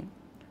না গিয়ে,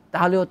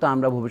 তাহলেও তো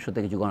আমরা ভবিষ্যতে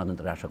কিছু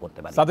গণতন্ত্রের আশা করতে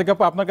পারি। সাদেক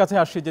আপা, আপনার কাছে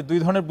আসছি যে 2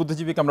 ধরনের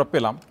বুদ্ধিজীবীকে আমরা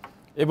পেলাম,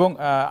 এবং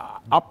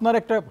আপনার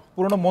একটা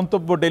পুরনো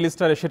মন্তব্য ডেইলি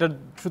স্টারে, সেটার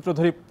সূত্র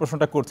ধরে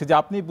প্রশ্নটা করছি যে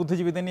আপনি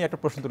বুদ্ধিজীবীদের নিয়ে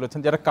একটা প্রশ্ন তুলেছেন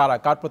যারা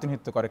কার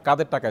প্রতিনিধিত্ব করে,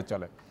 কাদের টাকায়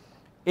চলে।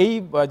 এই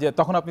যে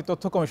তখন আপনি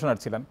তথ্য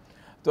কমিশনার ছিলেন,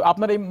 তো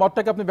আপনার এই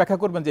মতটাকে আপনি ব্যাখ্যা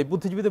করবেন যে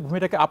বুদ্ধিজীবীদের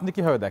ভূমিটাকে আপনি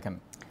কিভাবে দেখেন?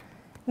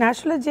 না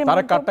আসলে যে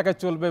তারা কার টাকায়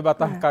চলবে বা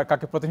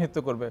কাকে প্রতিনিধিত্ব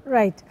করবে?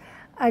 রাইট।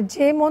 আর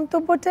যে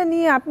মন্তব্যটা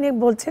নিয়ে আপনি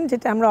বলছেন,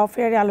 যেটা আমরা অফ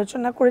এয়ারে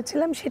আলোচনা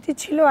করেছিলাম, সেটি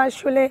ছিল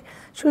আসলে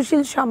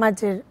সুশীল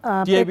সমাজের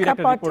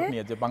প্রেক্ষাপটে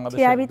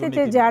টিআইবিতে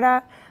যে যারা,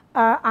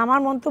 আমার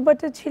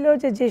মন্তব্যটা ছিল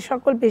যে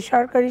সকল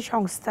বেসরকারি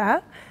সংস্থা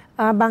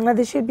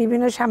বাংলাদেশের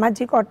বিভিন্ন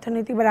সামাজিক,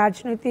 অর্থনৈতিক বা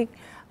রাজনৈতিক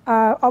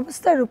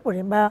অবস্থার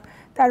উপরে বা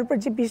তার উপর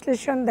যে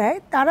বিশ্লেষণ দেয়,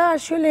 তারা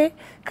আসলে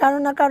কারো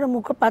না কারো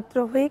মুখপাত্র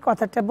হয়েই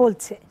কথাটা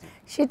বলছে,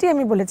 সেটি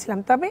আমি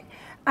বলেছিলাম। তবে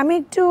আমি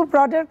একটু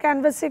ব্রডার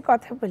ক্যানভাসে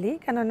কথা বলি,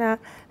 কেননা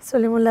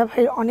সলিমুল্লাহ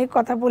ভাই অনেক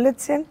কথা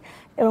বলেছেন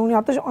এবং উনি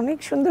অনেক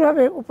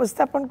সুন্দরভাবে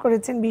উপস্থাপন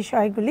করেছেন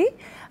বিষয়গুলি।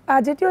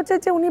 যেটি হচ্ছে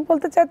যে উনি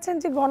বলতে চাচ্ছেন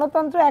যে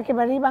গণতন্ত্র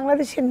একেবারেই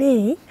বাংলাদেশে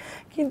নেই,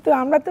 কিন্তু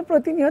আমরা তো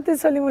প্রতিনিয়ত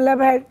সলিমুল্লাহ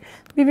ভাইয়ের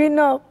বিভিন্ন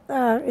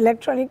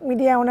ইলেকট্রনিক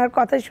মিডিয়া ওনার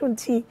কথা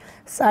শুনছি,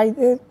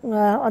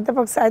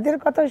 অধ্যাপক সাইদের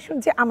কথা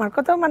শুনছি, আমার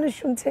কথাও মানুষ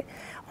শুনছে।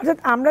 অর্থাৎ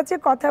আমরা যে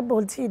কথা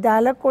বলছি,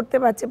 ডায়ালগ করতে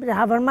পারছি,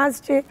 হাভারমাস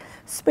যে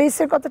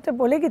স্পেসের কথাটা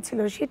বলে গেছিল,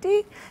 সেটি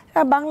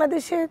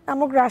বাংলাদেশে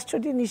নামক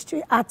রাষ্ট্রটি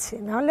নিশ্চয়ই আছে,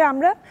 নাহলে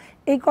আমরা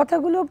এই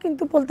কথাগুলো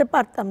কিন্তু বলতে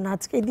পারতাম না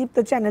আজকে এই দীপ্ত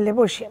চ্যানেলে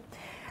বসে।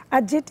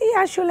 আর যেটি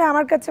আসলে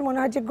আমার কাছে মনে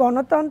হয় যে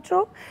গণতন্ত্র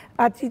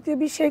আর তৃতীয়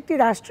বিশ্বের একটি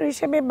রাষ্ট্র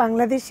হিসেবে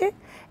বাংলাদেশে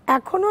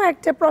এখনও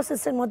একটা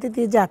প্রসেসের মধ্যে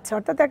দিয়ে যাচ্ছে,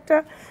 অর্থাৎ একটা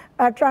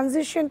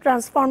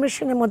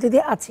ট্রান্সফরমেশনের মধ্যে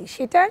দিয়ে আছি,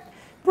 সেটার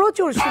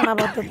প্রচুর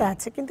সীমাবদ্ধতা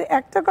আছে। কিন্তু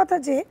একটা কথা,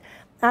 যে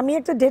আমি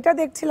একটা ডেটা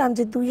দেখছিলাম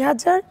যে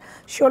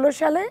 2016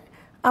 সালে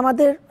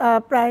আমাদের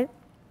প্রায়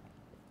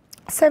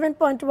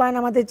 7.1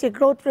 আমাদের যে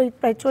গ্রোথ রেট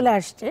প্রায় চলে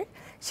আসছে,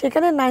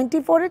 সেখানে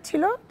 94-এ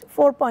ছিল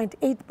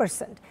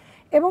 4.8%,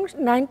 এবং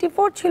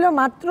 94 ছিল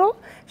মাত্র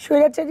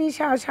স্বৈরাচারী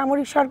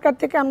সামরিক সরকার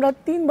থেকে আমরা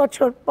 3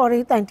 বছর পরে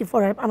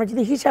 94 আমরা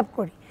যদি হিসাব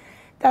করি।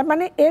 তার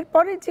মানে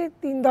এরপরে যে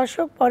 3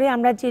 দশক পরে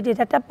আমরা যে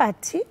ডেটাটা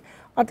পাচ্ছি,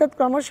 অর্থাৎ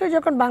ক্রমশই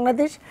যখন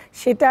বাংলাদেশ,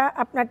 সেটা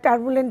আপনার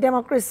টার্বুলেন্ট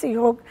ডেমোক্রেসি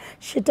হোক,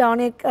 সেটা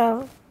অনেক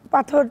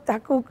পাথর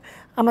থাকুক,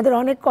 আমাদের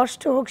অনেক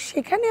কষ্ট হোক,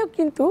 সেখানেও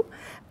কিন্তু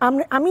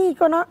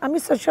আমি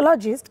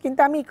সোশ্যালজিস্ট, কিন্তু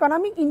আমি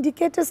ইকোনমিক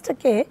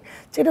ইন্ডিকেটরসটাকে,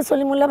 যেটা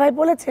সলিমুল্লাহ ভাই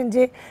বলেছেন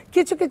যে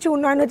কিছু কিছু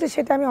উন্নয়ন হয়েছে,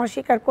 সেটা আমি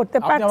অস্বীকার করতে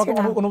পারছি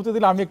না। অনুমতি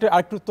দিলে আমি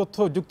আরেকটু তথ্য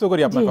যুক্ত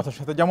করি আপনার কথার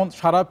সাথে। যেমন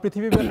সারা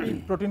পৃথিবীব্যাপী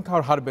প্রোটিন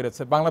খাওয়ার হার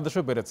বেড়েছে,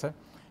 বাংলাদেশেও বেড়েছে,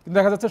 কিন্তু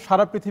দেখা যাচ্ছে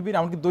সারা পৃথিবীর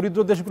এমনকি দরিদ্র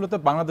দেশগুলোতে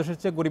বাংলাদেশের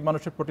চেয়ে গরিব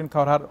মানুষের প্রোটিন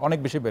খাওয়ার হার অনেক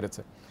বেশি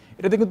বেড়েছে।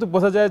 এটাতে কিন্তু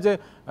বোঝা যায় যে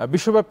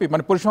বিশ্বব্যাপী,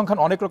 মানে পরিসংখ্যান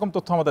অনেক রকম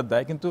তথ্য আমাদের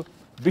দেয়, কিন্তু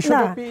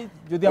বিশ্বব্যাপী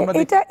যদি আমরা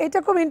এটা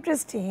খুব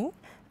ইন্টারেস্টিং।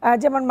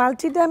 যেমন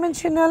মাল্টি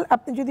ডাইমেনশনাল,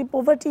 আপনি যদি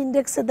পভার্টি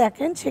ইন্ডেক্সে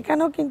দেখেন,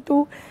 সেখানেও কিন্তু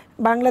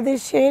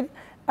বাংলাদেশের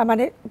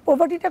মানে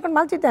পভার্টিটা এখন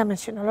মাল্টি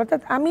ডাইমেনশনাল,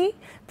 অর্থাৎ আমি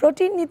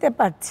প্রোটিন নিতে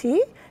পারছি,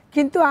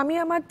 কিন্তু আমি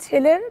আমার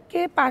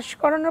ছেলেকে পাশ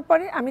করানোর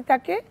পরে আমি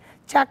তাকে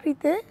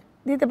চাকরিতে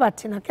দিতে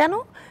পারছি না।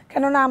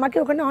 কেননা আমাকে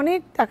ওখানে অনেক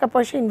টাকা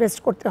পয়সা ইনভেস্ট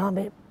করতে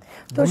হবে,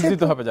 তো ঘুষ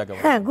দিতে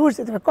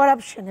হবে,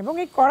 করাপশন, এবং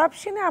এই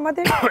করাপশনে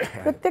আমাদের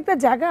প্রত্যেকটা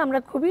জায়গায় আমরা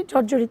খুবই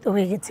জর্জরিত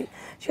হয়ে গেছি।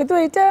 সেহেতু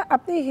এটা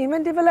আপনি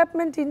human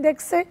development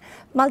ইন্ডেক্সে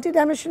multi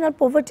dimensional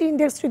poverty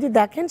index যদি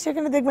দেখেন,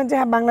 সেখানে দেখবেন যে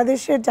হ্যাঁ,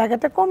 বাংলাদেশের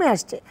জায়গাটা কমে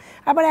আসছে।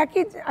 আবার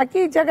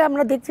একই জায়গায়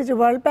আমরা দেখছি যে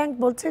ওয়ার্ল্ড ব্যাংক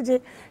বলছে যে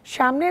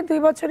সামনে 2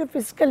 বছরের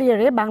ফিসক্যাল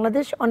ইয়ারে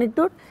বাংলাদেশ অনেক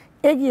দূর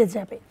এগিয়ে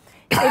যাবে।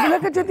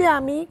 এগুলোকে যদি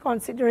আমি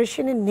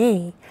কনসিডারেশনে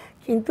নেই,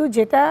 কিন্তু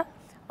যেটা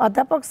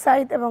অধ্যাপক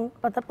সাইদ এবং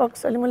অধ্যাপক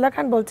সলিমুল্লাহ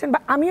খান বলছেন, বা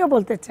আমিও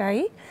বলতে চাই,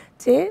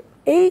 যে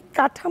এই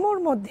কাঠামোর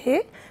মধ্যে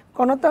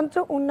গণতন্ত্র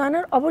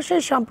উন্নয়নের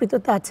অবশ্যই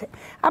সম্পৃক্ততা আছে।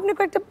 আপনি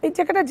এই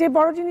জায়গাটা যে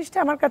বড় জিনিসটা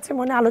আমার কাছে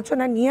মনে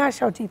আলোচনা নিয়ে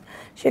আসা উচিত,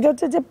 সেটা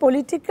হচ্ছে যে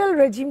পলিটিক্যাল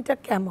রেজিমটা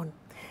কেমন।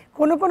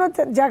 কোনো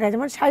জায়গায়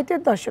যেমন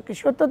 60-এর দশকে,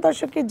 70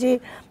 দশকে যে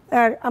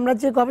আমরা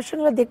যে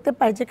গবেষণাগুলো দেখতে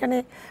পাই, যেখানে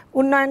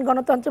উন্নয়ন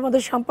গণতন্ত্রের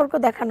মধ্যে সম্পর্ক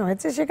দেখানো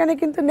হয়েছে, সেখানে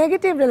কিন্তু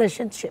নেগেটিভ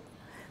রিলেশনশিপ,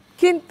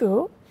 কিন্তু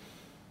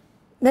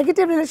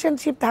নেগেটিভ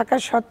রিলেশনশিপ থাকা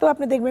সত্ত্বেও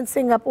আপনি দেখবেন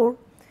Singapore,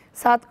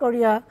 south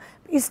Korea,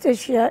 east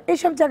Asia,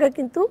 এইসব জায়গায়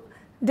কিন্তু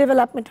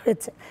ডেভেলপমেন্ট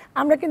হয়েছে।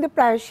 আমরা কিন্তু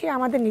প্রায়শই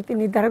আমাদের নীতি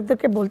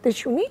নির্ধারকদেরকে বলতে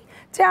শুনি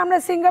যে আমরা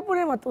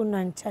সিঙ্গাপুরের মতো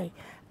উন্নয়ন চাই,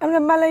 আমরা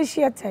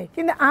মালয়েশিয়া চাই,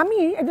 কিন্তু আমি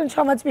একজন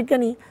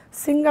সমাজবিজ্ঞানী,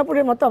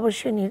 সিঙ্গাপুরের মতো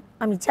অবশ্যই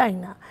আমি চাই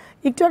না।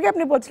 একটু আগে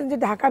আপনি বলছিলেন যে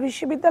ঢাকা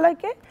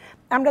বিশ্ববিদ্যালয়কে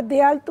আমরা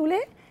দেয়াল তুলে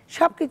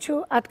সব কিছু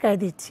আটকায়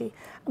দিচ্ছি।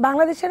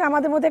 বাংলাদেশের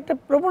আমাদের মধ্যে একটা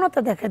প্রবণতা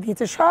দেখা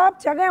দিয়েছে, সব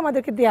জায়গায়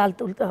আমাদেরকে দেয়াল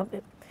তুলতে হবে।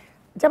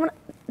 যেমন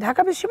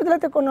ঢাকা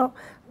বিশ্ববিদ্যালয়তে কোনো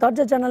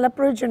দরজা জানালা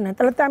প্রয়োজন নেই,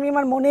 তাহলে তো আমি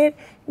আমার মনের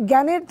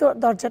জ্ঞানের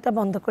দরজাটা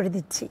বন্ধ করে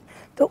দিচ্ছি।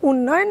 তো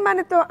উন্নয়ন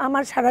মানে তো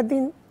আমার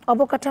সারাদিন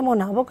অবকাঠামো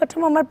না,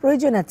 অবকাঠামো আমার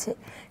প্রয়োজন আছে,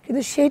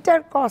 কিন্তু সেইটার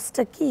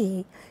কস্টটা কি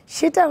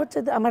সেটা হচ্ছে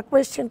আমার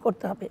কোয়েশ্চেন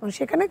করতে হবে। এবং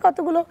সেখানে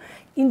কতগুলো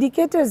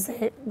ইন্ডিকেটার্স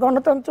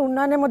গণতন্ত্র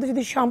উন্নয়নের মধ্যে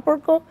যদি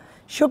সম্পর্ক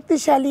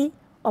শক্তিশালী,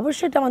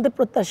 অবশ্যই এটা আমাদের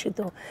প্রত্যাশিত,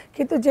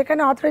 কিন্তু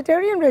যেখানে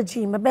অথরিটেরিয়ান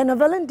রেজিম বা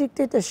বেনেভোলেন্ট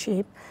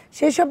ডিক্টেটরশিপ,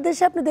 সেই সব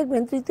দেশে আপনি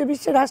দেখবেন তৃতীয়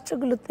বিশ্বের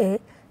রাষ্ট্রগুলোতে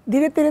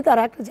ধীরে ধীরে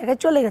তারা একটা জায়গায়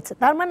চলে গেছে।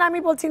 তার মানে আমি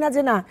বলছি না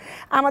যে না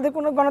আমাদের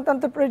কোনো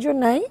গণতন্ত্র প্রয়োজন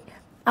নাই,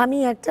 আমি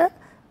একটা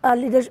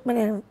লিডার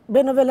মানে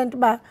বেনেভোলেন্ট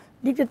বা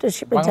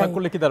ডিক্টেটরশিপে যাই,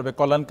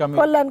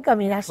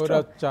 কল্যাণকামী রাষ্ট্র,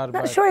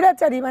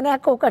 স্বৈরাচারী মানে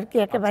একক আর কি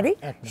একেবারেই।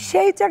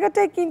 সেই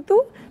জায়গাটায় কিন্তু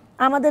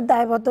আমাদের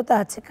দায়বদ্ধতা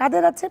আছে।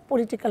 কাদের আছে?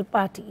 Political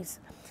parties.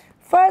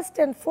 First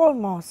and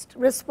foremost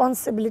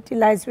responsibility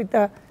lies with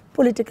the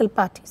political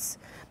parties.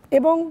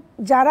 এবং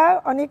যারা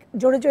অনেক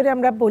জোরে জোরে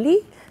আমরা বলি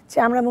যে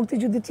আমরা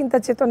মুক্তিযুদ্ধের চিন্তা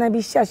চেতনায়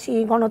বিশ্বাসী,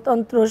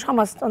 গণতন্ত্র,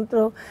 সমাজতন্ত্র,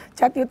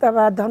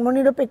 জাতীয়তাবাদ,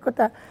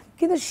 ধর্মনিরপেক্ষতা,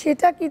 কিন্তু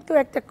সেটা কিন্তু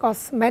একটা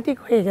কসমেটিক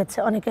হয়ে গেছে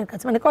অনেকের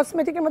কাছে, মানে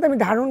কসমেটিকের মধ্যে আমি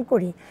ধারণ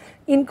করি,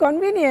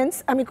 ইনকনভিনিয়েন্স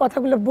আমি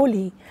কথাগুলো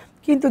বলি,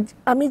 কিন্তু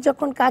আমি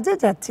যখন কাজে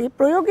যাচ্ছি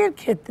প্রয়োগের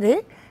ক্ষেত্রে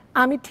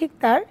আমি ঠিক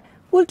তার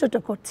উল্টোটা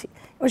করছি।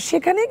 এবং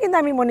সেখানেই কিন্তু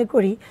আমি মনে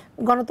করি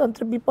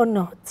গণতন্ত্র বিপন্ন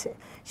হচ্ছে।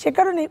 সে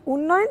কারণে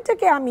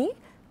উন্নয়নটাকে আমি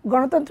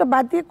গণতন্ত্র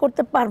বাদ দিয়ে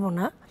করতে পারবো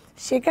না।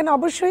 সেখানে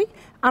অবশ্যই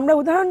আমরা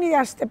উদাহরণ নিয়ে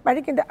আসতে পারি,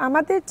 কিন্তু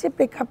আমাদের যে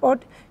প্রেক্ষাপট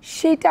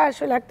সেইটা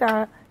আসলে একটা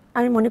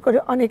আমি মনে করি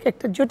অনেক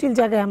একটা জটিল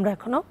জায়গায় আমরা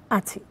এখনো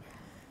আছি।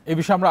 এই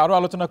বিষয়ে আমরা আরো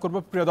আলোচনা করব।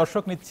 প্রিয়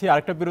দর্শক, নিচ্ছি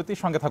আরেকটা বিরতি,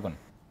 সঙ্গে থাকুন।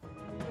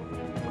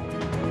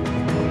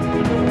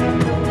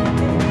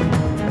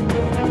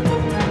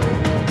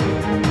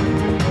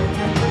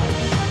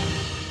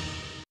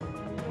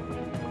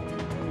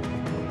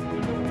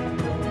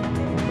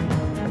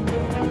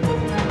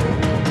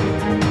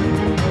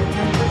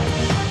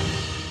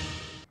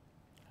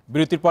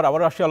 বিরতির পর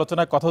আবার আসি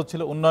আলোচনায়। কথা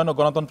হচ্ছিল উন্নয়ন ও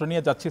গণতন্ত্র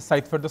নিয়ে। যাচ্ছি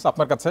সাইদ ফেরদৌস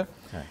আপনার কাছে।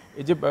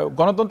 এই যে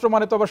গণতন্ত্র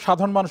মানে তো আবার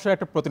সাধারণ মানুষের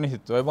একটা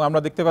প্রতিনিধিত্ব, এবং আমরা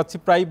দেখতে পাচ্ছি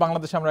প্রায়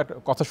বাংলাদেশে আমরা একটা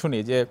কথা শুনি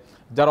যে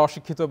যারা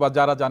অশিক্ষিত বা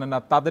যারা জানে না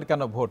তাদের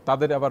কেন ভোট,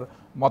 তাদের আবার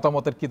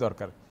মতামতের কি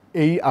দরকার?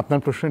 এই আপনার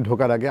প্রশ্নে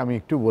ঢোকার আগে আমি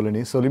একটু বলে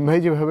নিই, সলিম ভাই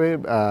যেভাবে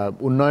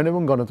উন্নয়ন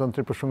এবং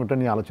গণতন্ত্রের প্রসঙ্গটা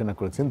নিয়ে আলোচনা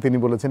করেছেন, তিনি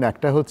বলেছেন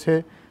একটা হচ্ছে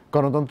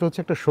গণতন্ত্র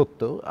হচ্ছে একটা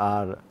সত্য,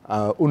 আর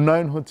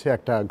উন্নয়ন হচ্ছে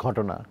একটা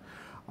ঘটনা।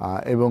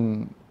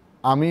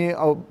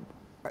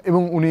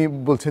 এবং উনি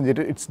বলছেন যে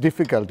ইটস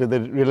ডিফিকাল্ট,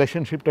 এদের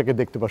রিলেশনশিপটাকে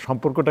দেখতে পাওয়া,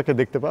 সম্পর্কটাকে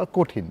দেখতে পাওয়া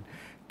কঠিন।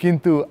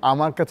 কিন্তু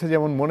আমার কাছে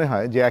যেমন মনে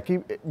হয় যে একই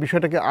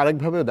বিষয়টাকে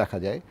আরেকভাবেও দেখা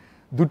যায়,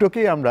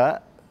 দুটোকেই আমরা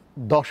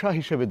দশা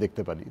হিসেবে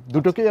দেখতে পারি,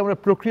 দুটোকেই আমরা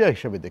প্রক্রিয়া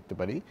হিসেবে দেখতে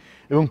পারি।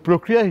 এবং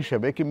প্রক্রিয়া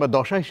হিসেবে কিংবা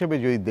দশা হিসেবে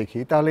যদি দেখি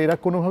তাহলে এরা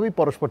কোনোভাবেই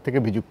পরস্পর থেকে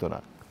বিযুক্ত না।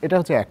 এটা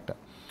হচ্ছে একটা।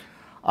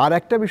 আর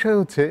একটা বিষয়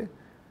হচ্ছে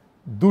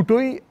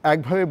দুটোই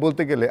একভাবে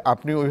বলতে গেলে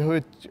আপনি ওইভাবে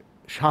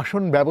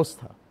শাসন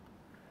ব্যবস্থা,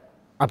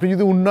 আপনি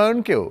যদি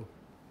উন্নয়নকেও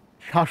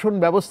শাসন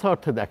ব্যবস্থা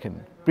অর্থে দেখেন,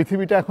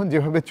 পৃথিবীটা এখন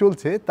যেভাবে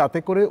চলছে তাতে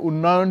করে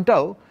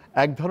উন্নয়নটাও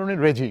এক ধরনের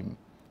রেজিম।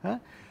 হ্যাঁ,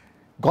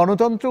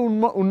 গণতন্ত্র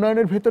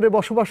উন্নয়নের ভেতরে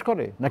বসবাস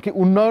করে নাকি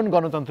উন্নয়ন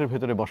গণতন্ত্রের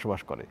ভেতরে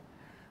বসবাস করে?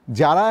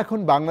 যারা এখন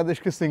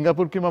বাংলাদেশকে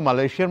সিঙ্গাপুর কিংবা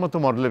মালয়েশিয়ার মতো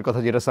মডেলের কথা,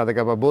 যেটা সাদেক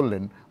আপা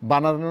বললেন,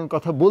 বানানোর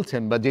কথা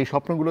বলছেন বা যেই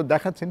স্বপ্নগুলো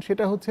দেখাচ্ছেন,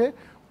 সেটা হচ্ছে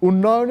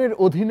উন্নয়নের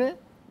অধীনে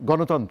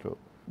গণতন্ত্র।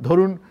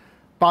 ধরুন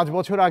 5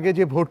 বছর আগে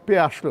যে ভোট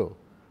পেয়ে আসলো,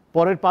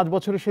 পরের 5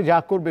 বছরে সে যা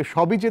করবে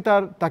সবই যে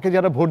তাকে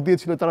যারা ভোট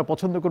দিয়েছিল তারা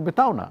পছন্দ করবে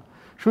তাও না।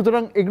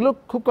 সুতরাং এগুলো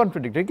খুব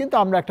কন্ট্রাডিক্টরি। কিন্তু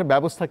আমরা একটা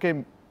ব্যবস্থাকে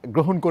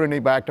গ্রহণ করে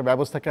নিই বা একটা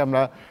ব্যবস্থাকে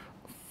আমরা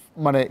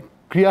মানে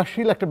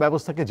ক্রিয়াশীল একটা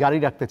ব্যবস্থাকে জারি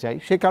রাখতে চাই,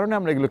 সে কারণে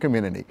আমরা এগুলোকে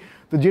মেনে নিই।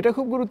 তো যেটা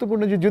খুব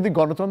গুরুত্বপূর্ণ যে যদি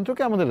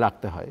গণতন্ত্রকে আমাদের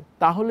রাখতে হয়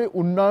তাহলে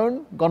উন্নয়ন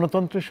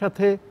গণতন্ত্রের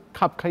সাথে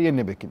খাপ খাইয়ে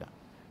নেবে কিনা,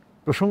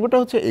 প্রসঙ্গটা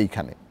হচ্ছে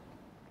এইখানে।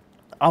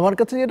 আমার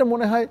কাছে যেটা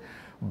মনে হয়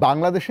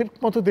বাংলাদেশের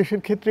মতো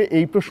দেশের ক্ষেত্রে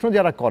এই প্রশ্ন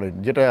যারা করেন,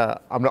 যেটা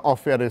আমরা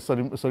অফেয়ারে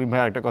সলিম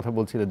ভাই একটা কথা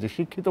বলছিলেন যে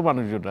শিক্ষিত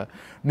মানুষজনরা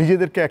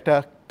নিজেদেরকে একটা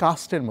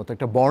কাস্টের মতো,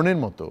 একটা বর্ণের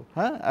মতো,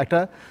 হ্যাঁ,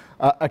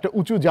 একটা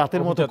উঁচু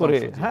জাতের মতো করে,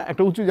 হ্যাঁ,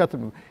 একটা উঁচু জাতের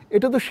মতো,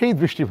 এটা তো সেই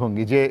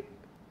দৃষ্টিভঙ্গি যে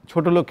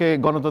ছোট লোকে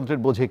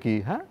গণতন্ত্রের বোঝে কি,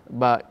 হ্যাঁ,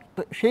 বা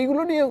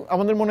সেইগুলো নিয়ে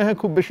আমাদের মনে হয়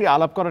খুব বেশি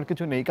আলাপ করার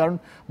কিছু নেই, কারণ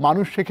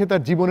মানুষ শেখে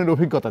তার জীবনের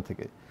অভিজ্ঞতা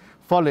থেকে।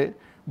 ফলে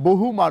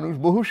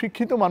বহু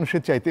শিক্ষিত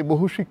মানুষের চাইতে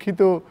বহু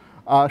শিক্ষিত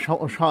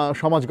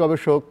সমাজ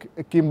গবেষক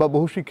কিংবা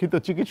বহু শিক্ষিত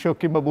চিকিৎসক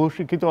কিংবা বহু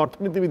শিক্ষিত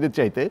অর্থনীতিবিদের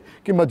চাইতে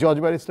কিংবা জজ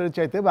ব্যারিস্টারের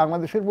চাইতে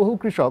বাংলাদেশের বহু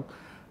কৃষক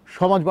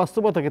সমাজ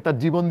বাস্তবতাকে তার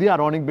জীবন দিয়ে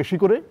আরও অনেক বেশি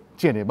করে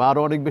চেনে বা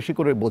আরও অনেক বেশি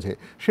করে বোঝে।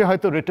 সে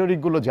হয়তো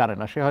রেটরিকগুলো জানে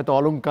না, সে হয়তো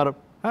অলংকার,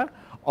 হ্যাঁ,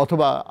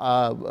 অথবা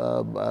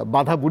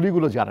বাধা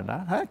বুলিগুলো জানে না,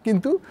 হ্যাঁ,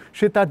 কিন্তু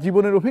সে তার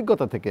জীবনের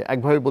অভিজ্ঞতা থেকে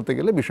একভাবে বলতে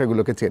গেলে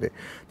বিষয়গুলোকে চেনে।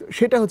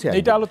 সেটা হচ্ছে,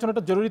 এইটা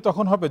আলোচনাটা জরুরি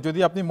তখন হবে যদি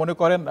আপনি মনে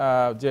করেন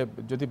যে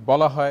যদি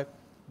বলা হয়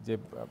যে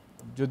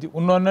যদি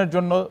উন্নয়নের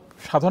জন্য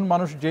সাধারণ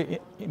মানুষ যে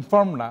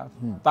ইনফর্ম না,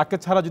 তাকে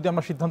ছাড়া যদি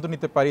আমরা সিদ্ধান্ত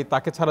নিতে পারি,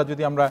 তাকে ছাড়া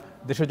যদি আমরা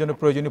দেশের জন্য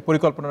প্রয়োজনীয়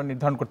পরিকল্পনা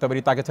নির্ধারণ করতে পারি,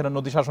 তাকে ছাড়া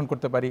নদী শাসন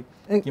করতে পারি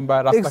কিংবা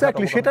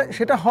এক্স্যাক্টলি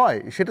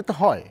সেটা তো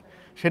হয়।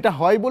 সেটা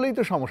হয় বলেই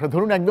তো সমস্যা।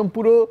 ধরুন একদম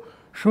পুরো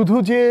শুধু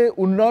যে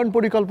উন্নয়ন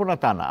পরিকল্পনা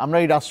তা না, আমরা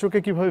এই রাষ্ট্রকে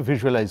কিভাবে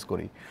ভিজুয়ালাইজ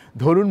করি।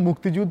 ধরুন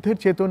মুক্তিযুদ্ধের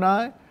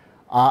চেতনায়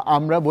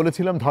আমরা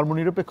বলেছিলাম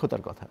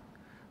ধর্মনিরপেক্ষতার কথা,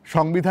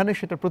 সংবিধানে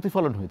সেটা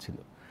প্রতিফলন হয়েছিল,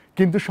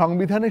 কিন্তু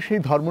সংবিধানে সেই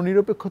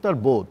ধর্মনিরপেক্ষতার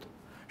বোধ,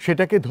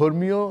 সেটাকে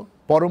ধর্মীয়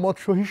পরমত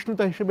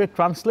সহিষ্ণুতা হিসেবে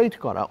ট্রান্সলেট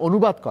করা,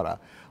 অনুবাদ করা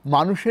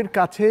মানুষের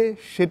কাছে,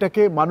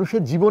 সেটাকে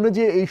মানুষের জীবনে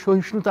যে এই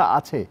সহিষ্ণুতা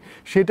আছে,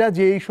 সেটা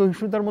যে এই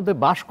সহিষ্ণুতার মধ্যে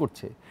বাস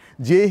করছে,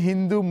 যে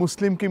হিন্দু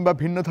মুসলিম কিংবা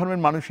ভিন্ন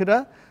ধর্মের মানুষেরা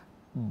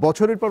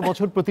বছরের পর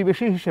বছর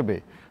প্রতিবেশী হিসেবে,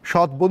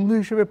 সৎ বন্ধু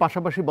হিসেবে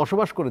পাশাপাশি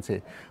বসবাস করেছে,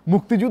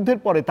 মুক্তিযুদ্ধের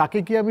পরে তাকে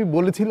কি আমি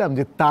বলেছিলাম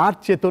যে তার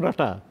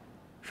চেতনাটা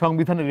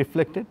সংবিধানে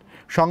রিফ্লেক্টেড?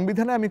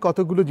 সংবিধানে আমি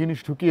কতগুলো জিনিস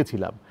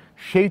ঢুকিয়েছিলাম,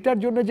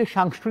 সেইটার জন্য যে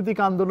সাংস্কৃতিক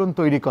আন্দোলন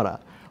তৈরি করা,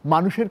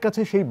 মানুষের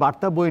কাছে সেই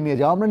বার্তা বয়ে নিয়ে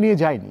যাওয়া, আমরা নিয়ে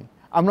যাইনি।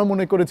 আমরা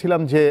মনে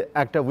করেছিলাম যে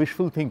একটা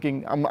উইশফুল থিঙ্কিং,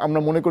 আমরা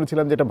মনে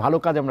করেছিলাম যে এটা ভালো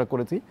কাজ আমরা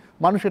করেছি,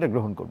 মানুষ এটা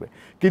গ্রহণ করবে।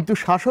 কিন্তু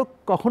শাসক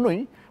কখনোই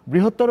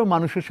বৃহত্তর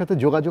মানুষের সাথে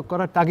যোগাযোগ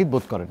করার তাগিদ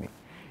বোধ করেনি,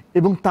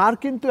 এবং তার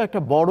কিন্তু একটা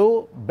বড়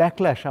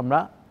ব্যাকল্যাশ আমরা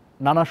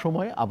নানা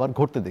সময়ে আবার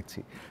ঘটতে দেখছি।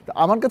 তো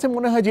আমার কাছে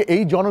মনে হয় যে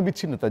এই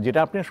জনবিচ্ছিন্নতা, যেটা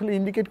আপনি আসলে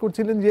ইন্ডিকেট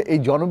করছিলেন, যে এই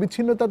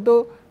জনবিচ্ছিন্নতা তো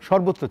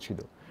সর্বত্র ছিল,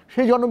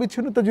 সেই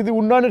জনবিচ্ছিন্নতা যদি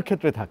উন্নয়নের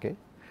ক্ষেত্রে থাকে,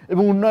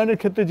 এবং উন্নয়নের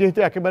ক্ষেত্রে যেহেতু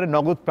একেবারে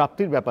নগদ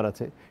প্রাপ্তির ব্যাপার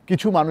আছে,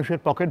 কিছু মানুষের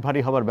পকেট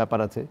ভারী হওয়ার ব্যাপার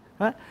আছে,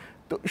 হ্যাঁ,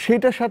 তো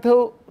সেইটার সাথেও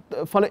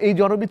ফলে এই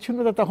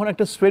জনবিচ্ছিন্নতা তখন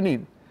একটা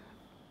শ্রেণীর,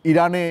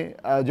 ইরানে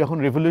যখন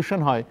রেভলিউশন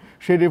হয়,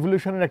 সেই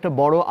রেভলিউশনের একটা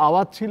বড়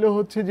আওয়াজ ছিল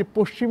হচ্ছে যে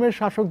পশ্চিমের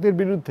শাসকদের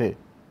বিরুদ্ধে,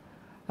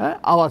 হ্যাঁ,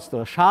 আওয়াজ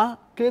তোলা।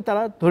 শাহকে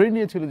তারা ধরে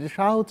নিয়েছিল যে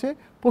শাহ হচ্ছে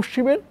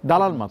পশ্চিমের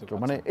দালাল মাত্র,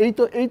 মানে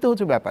এই তো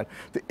হচ্ছে ব্যাপার।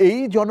 তো এই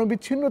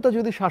জনবিচ্ছিন্নতা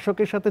যদি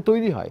শাসকের সাথে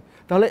তৈরি হয়,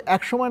 তাহলে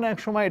এক সময় না এক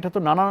সময় এটা তো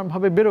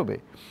নানানভাবে বেরোবে।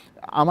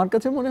 আমার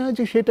কাছে মনে হয়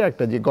যে সেটা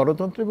একটা, যে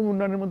গণতন্ত্র এবং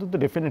উন্নয়নের মধ্যে তো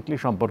ডেফিনেটলি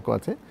সম্পর্ক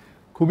আছে।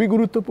 খুবই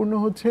গুরুত্বপূর্ণ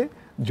হচ্ছে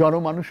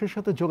জনমানুষের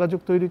সাথে যোগাযোগ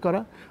তৈরি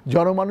করা,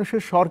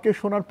 জনমানুষের স্বরকে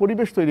শোনার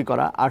পরিবেশ তৈরি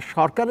করা। আর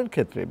সরকারের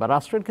ক্ষেত্রে বা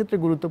রাষ্ট্রের ক্ষেত্রে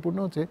গুরুত্বপূর্ণ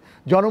হচ্ছে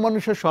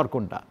জনমানুষের স্বর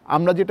কোনটা।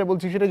 আমরা যেটা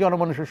বলছি সেটা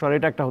জনমানুষের স্বর,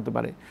 এটা একটা হতে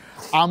পারে।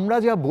 আমরা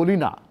যা বলি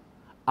না,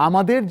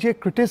 আমাদের যে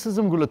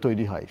ক্রিটিসিজমগুলো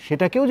তৈরি হয়,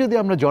 সেটাকেও যদি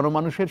আমরা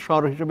জনমানুষের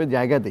স্বর হিসেবে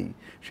জায়গা দেই,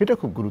 সেটা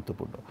খুব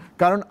গুরুত্বপূর্ণ।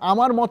 কারণ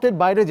আমার মতের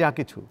বাইরে যা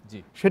কিছু,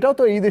 সেটাও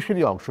তো এই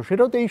দেশেরই অংশ,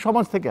 সেটাও তো এই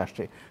সমাজ থেকে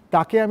আসছে,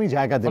 তাকে আমি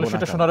জায়গা দেব না।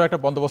 সেটা শোনারও একটা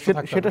বন্দোবস্ত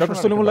থাকবে।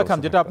 ডক্টর সলিমুল্লাহ খান,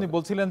 যেটা আপনি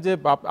বলছিলেন যে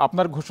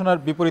আপনার ঘোষণার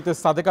বিপরীতে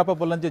সাদেক আপা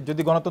বললেন যে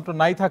যদি গণতন্ত্র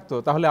নাই থাকতো,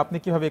 তাহলে আপনি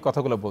কিভাবে এই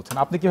কথাগুলো বলছেন,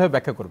 আপনি কিভাবে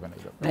ব্যাখ্যা করবেন?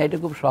 না, এটা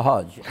খুব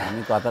সহজ।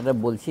 আমি কথাটা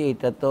বলছি,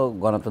 এটা তো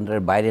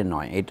গণতন্ত্রের বাইরে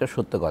নয়, এটা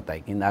সত্য কথাই।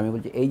 কিন্তু আমি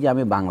বলছি, এই যে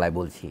আমি বাংলায়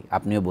বলছি,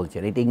 আপনিও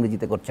বলছেন, এটা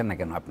ইংরেজিতে করছেন না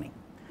কেন? আপনি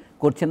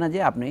করছেন না যে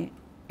আপনি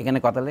এখানে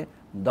কথালে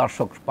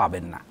দর্শক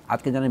পাবেন না।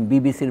 আজকে জানেন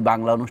বিবিসির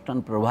বাংলা অনুষ্ঠান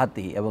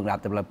প্রভাতী এবং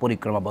রাতেরবেলা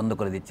পরিক্রমা বন্ধ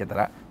করে দিচ্ছে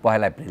তারা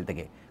 1 এপ্রিল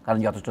থেকে, কারণ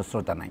যথেষ্ট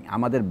শ্রোতা নাই।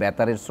 আমাদের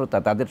বেতারের শ্রোতা,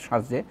 তাদের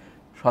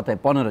সাথে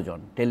 15 জন,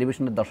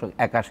 টেলিভিশনের দর্শক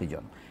 81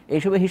 জন।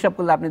 এইসবে হিসাব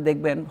করলে আপনি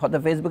দেখবেন হয়তো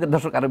ফেসবুকের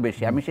দর্শক আরও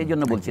বেশি। আমি সেই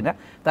জন্য বলছি না,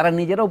 তারা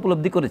নিজেরা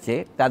উপলব্ধি করেছে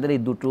তাদের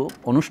এই দুটো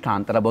অনুষ্ঠান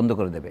তারা বন্ধ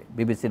করে দেবে।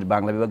 বিবিসির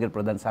বাংলা বিভাগের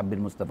প্রধান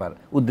সাব্বির মুস্তাফার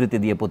উদ্ধৃতি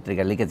দিয়ে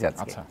পত্রিকায় লিখেছে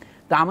আজকে।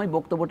 তা আমি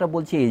বক্তব্যটা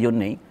বলছি এই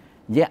জন্যেই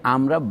যে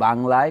আমরা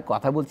বাংলায়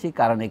কথা বলছি,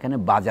 কারণ এখানে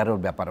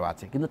বাজারের ব্যাপারও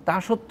আছে। কিন্তু তা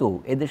সত্ত্বেও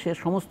এদেশের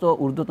সমস্ত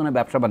ঊর্ধ্বতন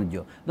ব্যবসা বাণিজ্য,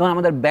 যেমন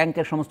আমাদের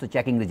ব্যাংকের সমস্ত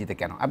চেক ইংরেজিতে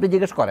কেন? আপনি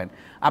জিজ্ঞেস করেন,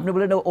 আপনি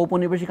বলেন এটা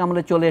ঔপনিবেশিক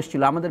আমলে চলে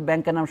এসেছিল, আমাদের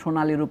ব্যাংকের নাম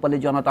সোনালী রূপালী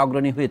জনতা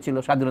অগ্রণী হয়েছিল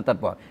স্বাধীনতার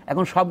পর,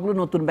 এখন সবগুলো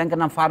নতুন ব্যাংকের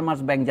নাম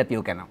ফার্মার্স ব্যাংক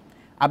জাতীয় কেন?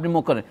 আপনি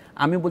মুখ করেন।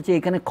 আমি বলছি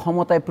এখানে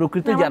ক্ষমতায়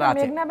প্রকৃতি যারা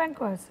আছে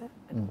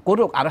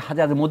করুক, আর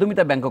হাজার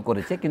মধুমিতা ব্যাংকও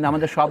করেছে, কিন্তু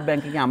আমাদের সব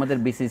ব্যাংকিং, আমাদের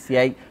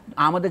বিসিসিআই,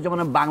 আমাদের যেমন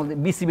বাংলাদেশ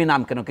বিসিবি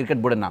নাম কেন ক্রিকেট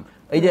বোর্ডের নাম?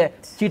 এই যে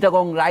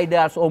চিটাগং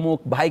রাইডার্স, অমুক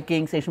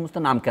ভাইকিংস, এই সমস্ত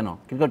নাম কেন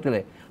ক্রিকেট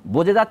খেলে?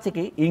 বোঝা যাচ্ছে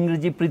কি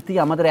ইংরেজি প্রীতি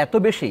আমাদের এত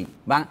বেশি,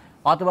 বা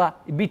অথবা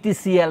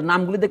বিটিসিএল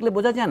নামগুলি দেখলে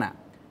বোঝা যায় না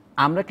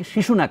আমরা কি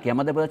শিশু নাকি?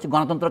 আমাদের বোঝা যাচ্ছে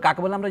গণতন্ত্র কাকে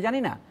বলে আমরা জানি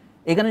না।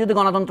 এখানে যদি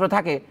গণতন্ত্র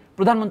থাকে,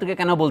 প্রধানমন্ত্রীকে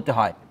কেন বলতে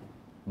হয়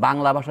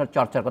বাংলা ভাষার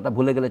চর্চার কথা?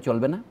 ভুলে গেলে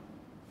চলবে না?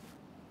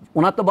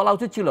 ওনার তো বলা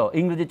উচিত ছিল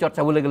ইংরেজি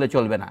চর্চা ভুলে গেলে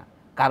চলবে না,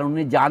 কারণ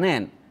উনি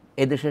জানেন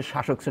এদেশের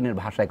শাসক শ্রেণীর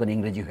ভাষা এখন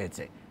ইংরেজি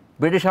হয়েছে,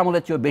 ব্রিটিশ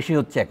আমলের চেয়েও বেশি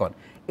হচ্ছে এখন।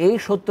 এই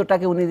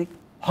সত্যটাকে উনি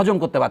হজম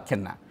করতে পারছেন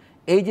না।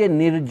 এই যে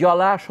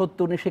নির্জলা সত্য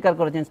উনি স্বীকার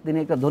করেছেন, তিনি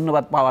একটা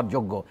ধন্যবাদ পাওয়ার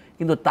যোগ্য,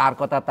 কিন্তু তার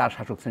কথা তার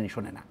শাসক শ্রেণী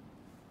শোনে না।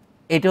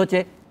 এটা হচ্ছে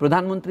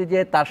প্রধানমন্ত্রী যে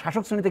তার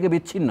শাসক শ্রেণী থেকে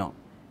বিচ্ছিন্ন,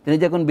 তিনি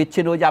যখন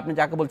বিচ্ছিন্ন, ওই যে আপনি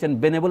যাকে বলছেন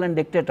বেনেভোলেন্ট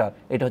ডিক্টেটর,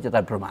 এটা হচ্ছে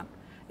তার প্রমাণ।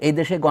 এই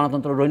দেশে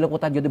গণতন্ত্র রইল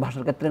কোথায় যদি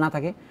ভাষার ক্ষেত্রে না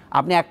থাকে?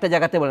 আপনি একটা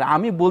জায়গাতে বলেন,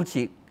 আমি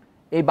বলছি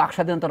এই বাক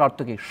স্বাধীনতার অর্থ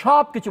কি?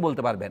 সব কিছু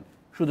বলতে পারবেন,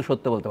 শুধু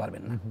সত্য বলতে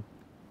পারবেন না।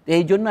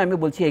 এই জন্য আমি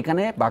বলছি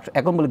এখানে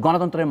এখন বলি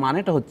গণতন্ত্রের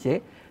মানেটা হচ্ছে,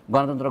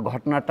 গণতন্ত্রের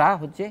ঘটনাটা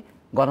হচ্ছে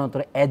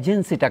গণতন্ত্রের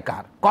এজেন্সিটা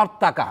কার,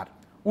 কর্তা কার।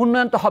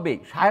 উন্নয়ন তো হবেই,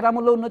 শাহের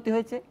আমলে উন্নতি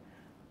হয়েছে,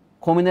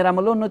 খমিনের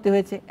আমলে উন্নতি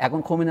হয়েছে, এখন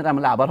খমিনের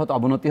আমলে আবার হয়তো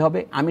অবনতি হবে।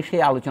 আমি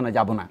সেই আলোচনায়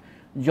যাব না।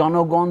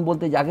 জনগণ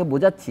বলতে যাকে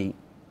বোঝাচ্ছি,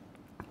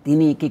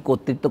 তিনি কি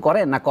কর্তৃত্ব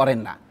করেন না করেন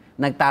না,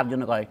 নাকি তার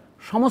জন্য করে?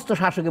 সমস্ত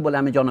শাসকই বলে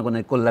আমি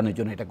জনগণের কল্যাণের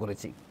জন্য এটা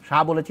করেছি। শাহ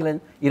বলেছিলেন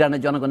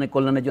ইরানের জনগণের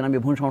কল্যাণের জন্য আমি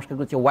ভূ সংস্কার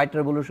করছি, হোয়াইট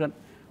রেভলিউশন।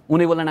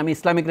 উনি বলেন আমি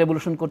ইসলামিক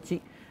রেভলিউশন করছি।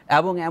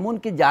 এবং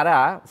এমনকি যারা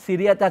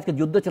সিরিয়াতে আজকে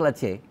যুদ্ধ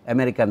চালাচ্ছে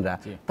আমেরিকানরা,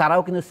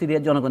 তারাও কিন্তু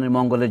সিরিয়ার জনগণের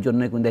মঙ্গলের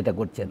জন্যই কিন্তু এটা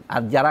করছেন।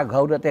 আর যারা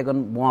ঘাউরাতে এখন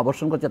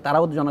বোমাবর্ষণ করছে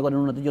তারাও জনগণের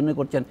উন্নতির জন্যই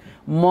করছেন।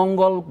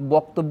 মঙ্গল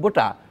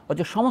বক্তব্যটা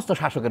হচ্ছে সমস্ত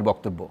শাসকের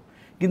বক্তব্য,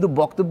 কিন্তু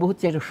বক্তব্য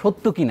হচ্ছে এটা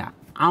সত্য কিনা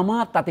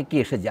আমার তাতে কি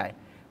এসে যায়।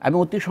 আমি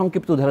অতি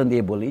সংক্ষিপ্ত উদাহরণ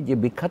দিয়ে বলি যে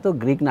বিখ্যাত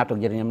গ্রিক নাটক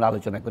যেটা নিয়ে আমরা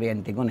আলোচনা করি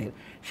অ্যান্টিগনের,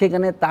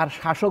 সেখানে তার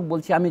শাসক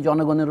বলছে আমি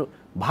জনগণের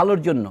ভালোর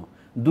জন্য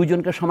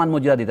দুজনকে সমান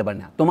মর্যাদা দিতে পারি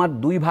না। তোমার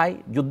দুই ভাই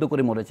যুদ্ধ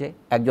করে মরেছে,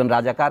 একজন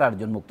রাজাকার আর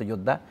একজন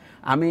মুক্তিযোদ্ধা,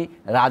 আমি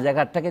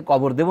রাজাকারটাকে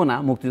কবর দেব না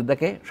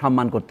মুক্তিযোদ্ধাকে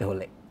সম্মান করতে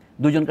হলে,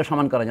 দুজনকে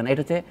সমান করা যায় না।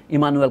 এটা হচ্ছে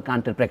ইমানুয়েল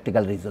কান্টের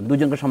প্র্যাকটিক্যাল রিজন,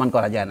 দুজনকে সমান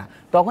করা যায় না।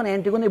 তখন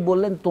অ্যান্টিগনি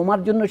বললেন তোমার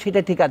জন্য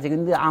সেটা ঠিক আছে,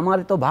 কিন্তু আমার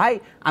তো ভাই,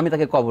 আমি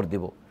তাকে কবর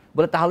দেব।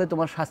 বলে তাহলে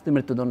তোমার শাস্তি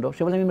মৃত্যুদণ্ড।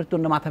 সে বলে আমি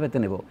মৃত্যুদণ্ড মাথা পেতে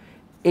নেব।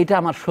 এটা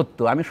আমার সত্য,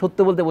 আমি সত্য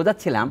বলতে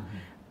বোঝাচ্ছিলাম।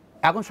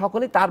 এখন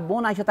সকলেই, তার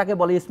বোন আইসা তাকে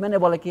বলে, ইসমাইলে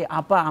বলে কি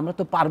আপা আমরা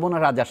তো পারবো না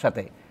রাজার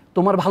সাথে,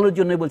 তোমার ভালোর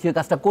জন্যই বলছি ওই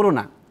কাজটা করো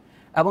না।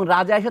 এবং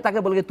রাজা এসে তাকে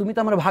বলে তুমি তো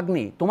আমার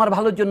ভাগ্নি, তোমার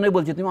ভালোর জন্যই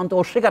বলছি, তুমি অন্তত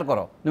অস্বীকার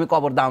করো, তুমি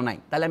কবর দাও নাই,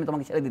 তাহলে আমি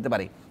তোমাকে ছেড়ে দিতে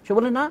পারি। সে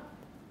বলে না,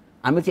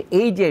 আমি হচ্ছে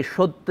এই যে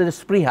সত্যের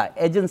স্পৃহা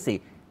এজেন্সি,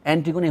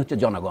 অ্যান্টিগনি হচ্ছে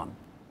জনগণ।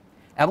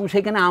 এবং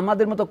সেখানে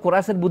আমাদের মতো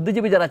কোরাসের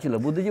বুদ্ধিজীবী যারা ছিল,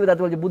 বুদ্ধিজীবী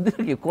তারা বলছে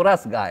বুদ্ধিজীবী কি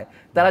কোরাস গায়,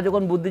 তারা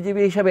যখন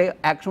বুদ্ধিজীবী হিসাবে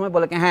একসময়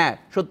বলে হ্যাঁ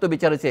সত্য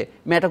বিচার হয়েছে,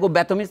 মেয়েটা খুব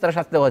ব্যতমিস, তারা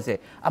শাস্তি হয়েছে,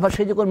 আবার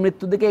সে যখন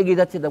মৃত্যুর দিকে এগিয়ে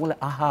যাচ্ছে তা বলে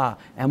আহা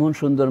এমন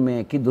সুন্দর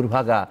মেয়ে, কি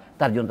দুর্ভাগা,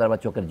 তার জন্য তার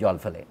আবার চোখের জল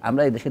ফেলে।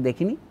 আমরা এই দেশে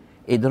দেখিনি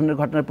এই ধরনের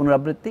ঘটনার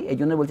পুনরাবৃত্তি। এই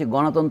জন্য বলছি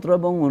গণতন্ত্র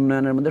এবং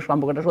উন্নয়নের মধ্যে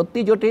সম্পর্কটা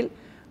সত্যিই জটিল।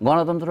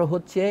 গণতন্ত্র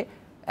হচ্ছে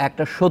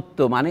একটা সত্য,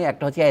 মানে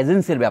একটা হচ্ছে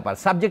এজেন্সির ব্যাপার,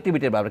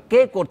 সাবজেক্টিভিটির ব্যাপার, কে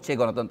করছে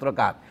গণতন্ত্র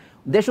কার।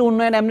 দেশে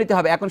উন্নয়ন এমনিতে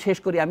হবে। এখন শেষ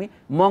করি আমি,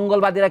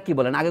 মঙ্গলবাদীরা কি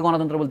বলেন, আগে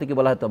গণতন্ত্র বলতে কি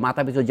বলা হতো,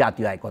 মাথা পিছু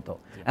জাতীয় আয় কত।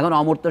 এখন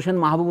অমর্ত্য সেন,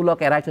 মাহবুবুল্লাহ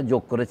এরা একটা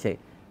যোগ করেছে,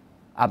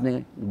 আপনি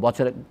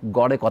বছরে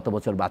গড়ে কত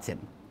বছর বাঁচেন,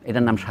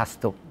 এটার নাম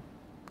স্বাস্থ্য।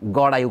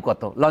 গড় আয়ু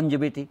কত,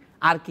 লঞ্জিভিটি।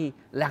 আর কি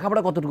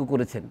লেখাপড়া কতটুকু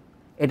করেছেন,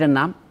 এটার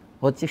নাম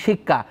হচ্ছে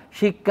শিক্ষা।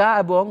 শিক্ষা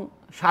এবং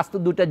স্বাস্থ্য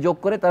দুটা যোগ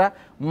করে তারা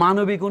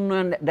মানবিক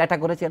উন্নয়ন ডেটা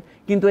করেছেন।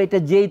 কিন্তু এটা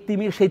যেই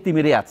তিমির সেই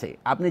তিমিরে আছে,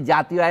 আপনি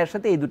জাতীয় আয়ের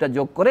সাথে এই দুটা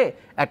যোগ করে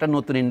একটা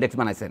নতুন ইন্ডেক্স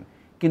বানাইছেন,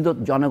 কিন্তু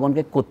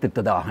জনগণকে কর্তৃত্ব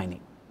দেওয়া হয়নি।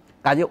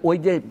 কাজে ওই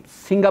যে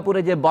সিঙ্গাপুরে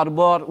যে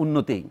বর্বর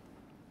উন্নতি,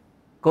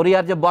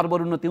 কোরিয়ার যে বর্বর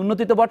উন্নতি,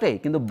 উন্নতি তো বটে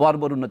কিন্তু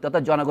বর্বর উন্নতি,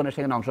 অর্থাৎ জনগণের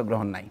সেখানে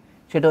অংশগ্রহণ নাই,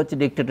 সেটা হচ্ছে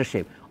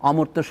ডিক্টেটরশিপ।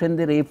 অমর্ত্য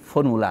সেনদের এই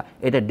ফর্মুলা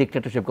এটা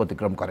ডিক্টেটরশিপ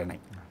অতিক্রম করে নাই।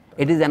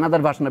 It is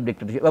another version of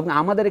dictatorship. এবং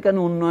আমাদের এখানে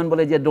উন্নয়ন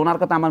বলে যে ডোনার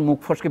কথা আমার মুখ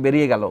ফসকে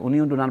বেরিয়ে গেল,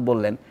 উনিও ডোনার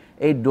বললেন,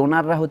 এই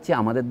ডোনাররা হচ্ছে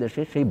আমাদের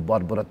দেশের সেই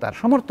বর্বরতার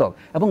সমর্থক।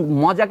 এবং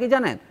মজা কি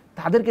জানেন,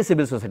 তাদেরকে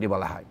সিভিল সোসাইটি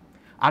বলা হয়।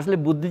 আসলে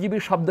বুদ্ধিজীবী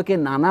শব্দকে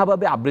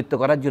নানাভাবে আবৃত্ত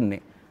করার জন্যে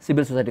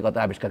সিভিল সোসাইটির কথা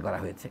আবিষ্কার করা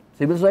হয়েছে।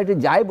 সিভিল সোসাইটি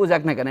যাই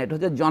বোঝাক না কেন, এটা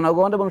হচ্ছে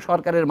জনগণ এবং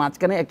সরকারের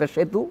মাঝখানে একটা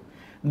সেতু।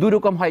 দুই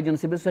রকম হয় যেন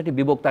সিভিল সোসাইটি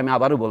বিভক্ত, আমি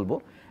আবারও বলবো।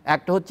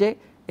 একটা হচ্ছে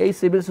এই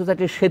সিভিল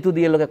সোসাইটির সেতু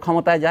দিয়ে লোকে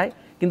ক্ষমতায় যায়,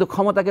 কিন্তু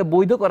ক্ষমতাকে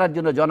বৈধ করার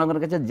জন্য,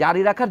 জনগণের কাছে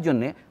জারি রাখার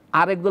জন্য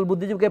আরেক দল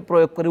বুদ্ধিজীবীকে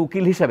প্রয়োগ করে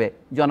উকিল হিসাবে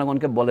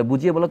জনগণকে বলে,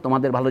 বুঝিয়ে বলো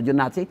তোমাদের ভালোর জন্য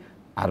আছি,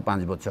 আর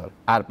 5 বছর,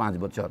 আর 5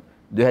 বছর,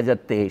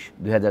 2023,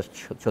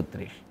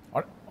 2036।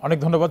 অনেক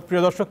ধন্যবাদ।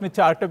 প্রিয় দর্শক,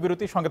 নিচ্ছে আরেকটা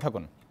বিরতি, সঙ্গে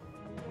থাকুন।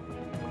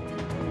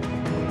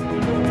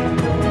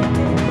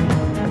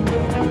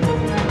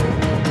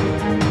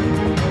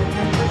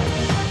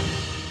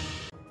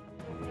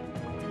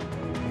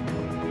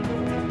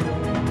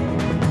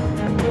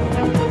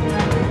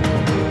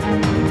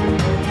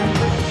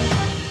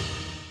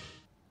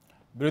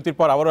 বিরতির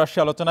পর আবারও আসছে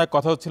আলোচনায়।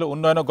 কথা হচ্ছিল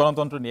উন্নয়ন ও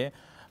গণতন্ত্র নিয়ে।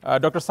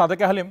 ডক্টর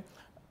সাদেকা হালিম,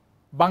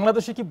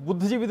 বাংলাদেশে কি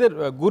বুদ্ধিজীবীদের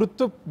গুরুত্ব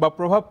বা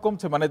প্রভাব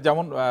কমছে? মানে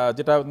যেমন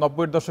যেটা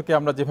 90-এর দশকে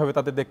আমরা যেভাবে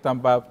তাদের দেখতাম,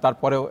 বা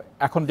তারপরেও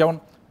এখন যেমন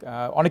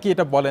অনেকেই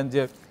এটা বলেন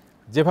যে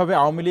যেভাবে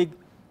আওয়ামী লীগ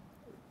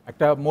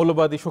একটা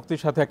মৌলবাদী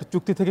শক্তির সাথে একটা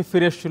চুক্তি থেকে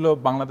ফিরে এসেছিল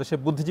বাংলাদেশে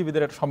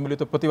বুদ্ধিজীবীদের একটা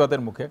সম্মিলিত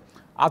প্রতিবাদের মুখে,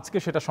 আজকে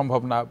সেটা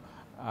সম্ভব না।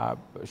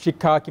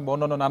 শিক্ষা কিংবা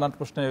অন্যান্য নানান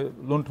প্রশ্নে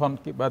লুণ্ঠন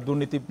বা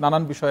দুর্নীতি,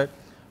 নানান বিষয়ে,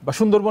 বা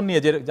সুন্দরবন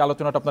নিয়ে যে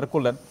আলোচনাটা আপনারা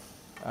করলেন,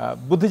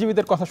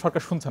 বুদ্ধিজীবীদের কথা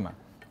সরকার শুনছে না,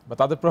 বা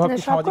তাদের প্রভাব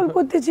কি সামাজিক? সকল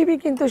বুদ্ধিজীবী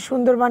কিন্তু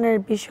সুন্দরবনের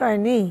বিষয়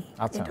নেই,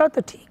 এটাও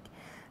তো ঠিক।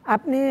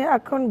 আপনি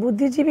এখন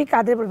বুদ্ধিজীবী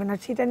কাদের বলবেন, আর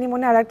সেটা নিয়ে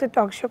মনে আর একটা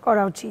টক শো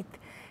করা উচিত,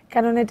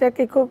 কারণ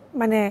এটাকে খুব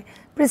মানে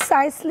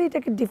প্রিসাইসলি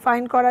এটাকে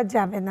ডিফাইন করা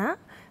যাবে না।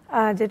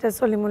 যেটা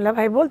সলিমুল্লাহ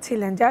ভাই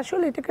বলছিলেন যে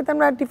আসলে এটাকে তো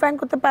আমরা ডিফাইন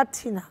করতে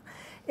পারছি না,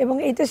 এবং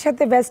এটার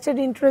সাথে ভেস্টেড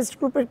ইন্টারেস্ট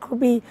গ্রুপের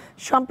খুবই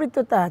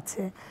সম্পৃক্ততা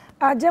আছে।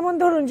 আর যেমন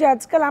ধরুন যে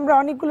আজকাল আমরা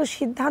অনেকগুলো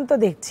সিদ্ধান্ত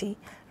দেখছি,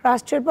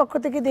 রাষ্ট্রের পক্ষ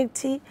থেকে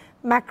দেখছি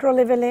ম্যাক্রো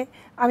লেভেলে,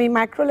 আমি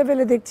মাইক্রো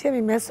লেভেলে দেখছি,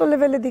 আমি মেসো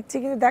লেভেলে দেখছি,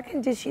 কিন্তু দেখেন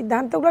যে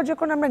সিদ্ধান্তগুলো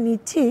যখন আমরা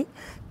নিচ্ছি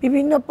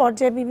বিভিন্ন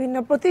পর্যায়ে বিভিন্ন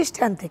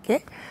প্রতিষ্ঠান থেকে,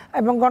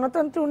 এবং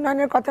গণতন্ত্র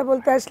উন্নয়নের কথা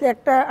বলতে আসলে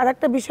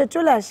আরেকটা বিষয়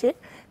চলে আসে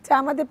যে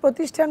আমাদের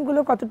প্রতিষ্ঠানগুলো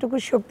কতটুকু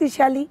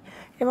শক্তিশালী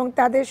এবং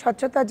তাদের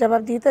স্বচ্ছতা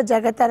জবাবদিহিতার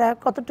জায়গায় তারা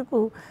কতটুকু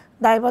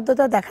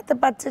দায়বদ্ধতা দেখাতে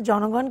পারছে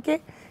জনগণকে,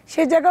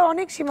 সেই জায়গায়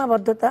অনেক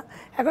সীমাবদ্ধতা।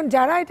 এখন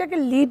যারা এটাকে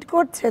লিড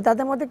করছে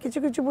তাদের মধ্যে কিছু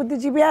কিছু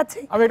বুদ্ধিজীবী আছে।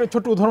 আমি একটা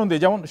ছোট উদাহরণ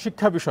দিই, যেমন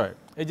শিক্ষা বিষয়,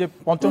 এই যে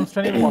 5ম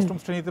শ্রেণী এবং 8ম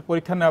শ্রেণীতে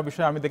পরীক্ষা নেওয়া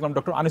বিষয়ে আমি দেখলাম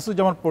ডক্টর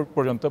আনিসুজ্জামান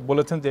পর্যন্ত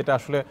বলেছেন যে এটা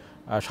আসলে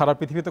সারা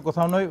পৃথিবীতে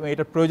কোথাও নয়,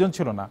 এটার প্রয়োজন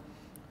ছিল না।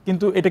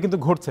 কিন্তু এটা কিন্তু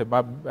ঘটছে, বা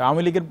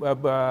আওয়ামী লীগের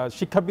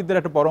শিক্ষাবিদদের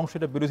একটা বড় অংশ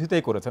এটা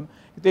বিরোধিতাই করেছেন,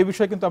 কিন্তু এই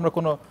বিষয়ে কিন্তু আমরা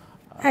কোনো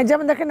হ্যাঁ,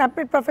 যেমন দেখেন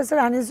আপনি প্রফেসর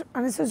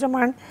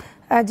আনিসুজ্জামান,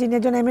 যিনি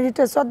একজন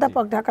এমিরিটাস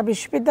অধ্যাপক ঢাকা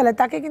বিশ্ববিদ্যালয়,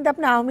 তাকে কিন্তু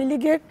আপনি আওয়ামী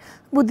লীগের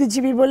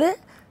বুদ্ধিজীবী বলে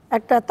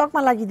একটা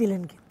তকমা লাগিয়ে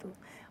দিলেন। কিন্তু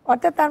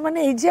অর্থাৎ তার মানে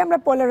এই যে আমরা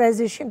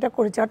পোলারাইজেশনটা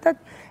করেছি, অর্থাৎ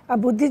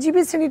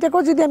বুদ্ধিজীবী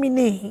শ্রেণীটাকেও যদি আমি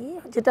নেই,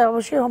 যেটা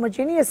অবশ্যই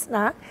হোমোজেনিয়াস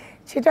না,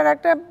 সেটার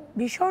একটা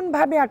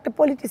ভীষণভাবে একটা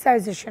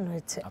পলিটিসাইজেশন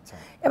হয়েছে।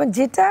 এবং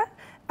যেটা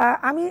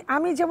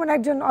আমি যেমন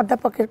একজন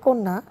অধ্যাপকের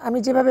কন্যা, আমি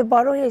যেভাবে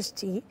বড় হয়ে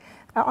এসেছি,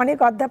 অনেক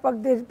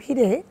অধ্যাপকদের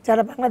ভিড়ে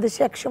যারা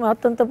বাংলাদেশে একসময়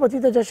অত্যন্ত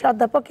প্রথিতযশা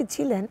অধ্যাপকই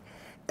ছিলেন,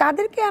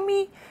 তাদেরকে আমি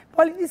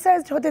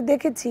পলিটিসাইজড হতে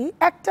দেখেছি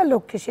একটা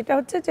লক্ষ্যে, সেটা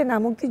হচ্ছে যে না,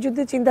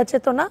 মুক্তিযুদ্ধের চিন্তা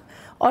চেতনা,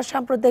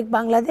 অসাম্প্রদায়িক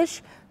বাংলাদেশ,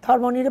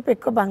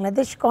 ধর্মনিরপেক্ষ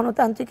বাংলাদেশ,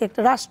 গণতান্ত্রিক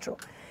একটা রাষ্ট্র।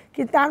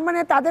 কিন্তু তার মানে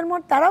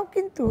তারাও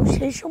কিন্তু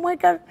সেই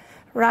সময়কার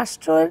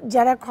রাষ্ট্রের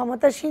যারা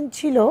ক্ষমতাসীন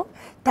ছিল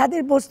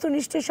তাদের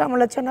বস্তুনিষ্ঠ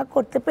সমালোচনা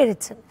করতে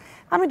পেরেছেন।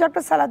 আমি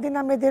ডক্টর সালাউদ্দিন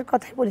আহমেদের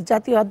কথাই বলি,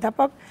 জাতীয়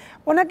অধ্যাপক,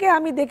 ওনাকে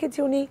আমি দেখেছি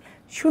উনি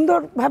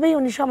সুন্দরভাবেই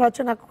উনি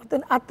সমালোচনা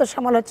করতেন,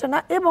 আত্মসমালোচনা,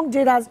 এবং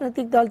যে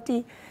রাজনৈতিক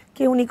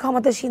দলটিকে উনি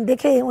ক্ষমতাসীন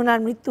দেখে ওনার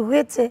মৃত্যু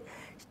হয়েছে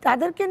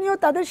তাদেরকে নিয়েও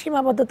তাদের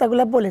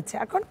সীমাবদ্ধতাগুলো বলেছে।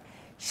 এখন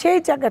সেই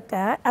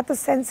জায়গাটা এত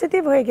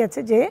সেন্সিটিভ হয়ে গেছে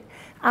যে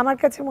আমার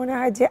কাছে মনে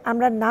হয় যে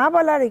আমরা না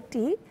বলার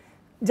একটি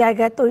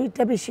জায়গায়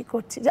তৈরিটা বেশি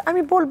করছি, যে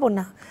আমি বলবো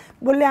না,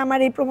 বললে আমার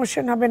এই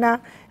প্রমোশন হবে না,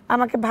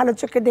 আমাকে ভালো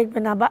চোখে দেখবে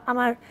না, বা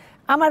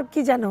আমার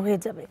কি যেন হয়ে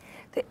যাবে।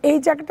 তো এই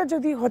জায়গাটা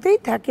যদি হতেই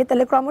থাকে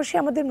তাহলে ক্রমশই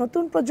আমাদের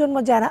নতুন প্রজন্ম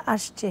যারা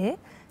আসছে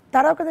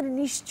তারাও কিন্তু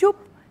নিশ্চুপ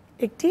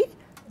একটি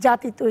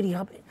জাতি তৈরি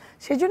হবে।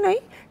 সেজন্যই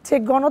যে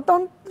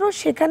গণতন্ত্র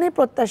সেখানে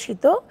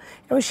প্রত্যাশিত,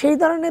 এবং সেই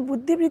ধরনের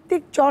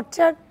বুদ্ধিবৃত্তিক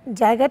চর্চার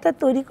জায়গাটা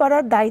তৈরি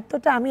করার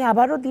দায়িত্বটা আমি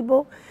আবারও দিব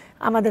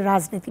আমাদের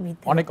রাজনীতিবিদ।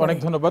 অনেক অনেক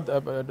ধন্যবাদ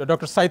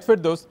ডক্টর সাইদ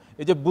ফেরদৌস।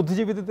 এই যে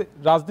বুদ্ধিজীবীদের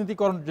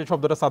রাজনীতিকরণ যে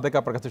শব্দটা সাদেক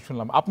আপনার কাছে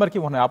শুনলাম, আপনার কি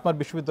মনে হয় আপনার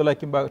বিশ্ববিদ্যালয়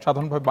কিংবা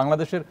সাধারণভাবে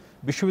বাংলাদেশের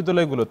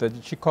বিশ্ববিদ্যালয়গুলোতে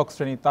শিক্ষক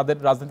শ্রেণী তাদের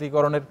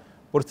রাজনীতিকরণের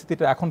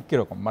পরিস্থিতিটা এখন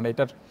কিরকম? মানে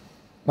এটার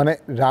মানে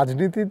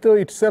রাজনীতি তো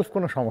ইটসেলফ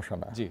কোনো সমস্যা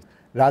না, জি,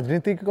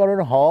 রাজনীতিকরণ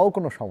হওয়াও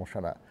কোনো সমস্যা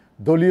না।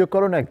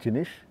 দলীয়করণ এক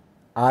জিনিস,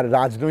 আর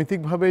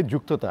রাজনৈতিকভাবে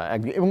যুক্ততা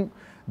এক, এবং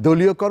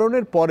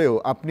দলীয়করণের পরেও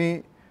আপনি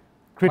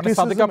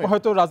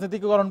হয়তো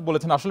রাজনীতিকরণ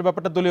বলেছেন, আসলে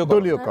ব্যাপারটা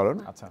দলীয়করণ।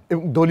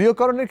 এবং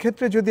দলীয়করণের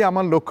ক্ষেত্রে যদি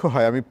আমার লক্ষ্য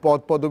হয় আমি পদ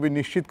পদবি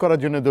নিশ্চিত করার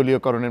জন্য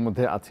দলীয়করণের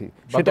মধ্যে আছি,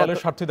 সেটা দলের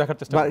স্বার্থ দেখার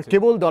চেষ্টা করছি,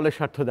 কেবল দলের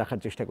স্বার্থ দেখার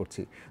চেষ্টা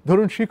করছি।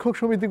 ধরুন শিক্ষক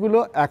সমিতিগুলো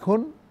এখন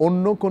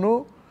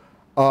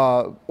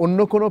অন্য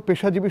কোনো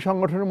পেশাজীবী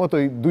সংগঠনের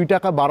মতোই 2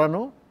 টাকা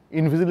বাড়ানো,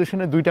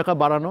 ইনভিজিলেশনে 2 টাকা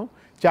বাড়ানো,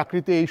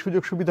 চাকরিতে এই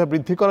সুযোগ সুবিধা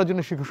বৃদ্ধি করার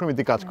জন্য শিক্ষক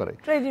সমিতি কাজ করে।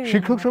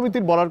 শিক্ষক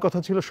সমিতির বলার কথা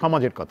ছিল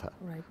সমাজের কথা,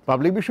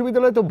 পাবলিক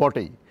বিশ্ববিদ্যালয় তো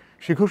বটেই।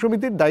 শিক্ষক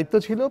সমিতির দায়িত্ব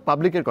ছিল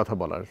পাবলিকের কথা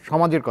বলার,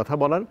 সমাজের কথা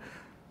বলার,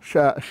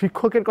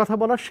 শিক্ষকের কথা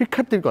বলার,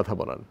 শিক্ষার্থীর কথা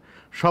বলার,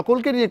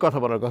 সকলকে নিয়ে কথা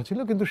বলার কথা ছিল।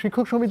 কিন্তু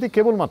শিক্ষক সমিতি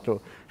কেবলমাত্র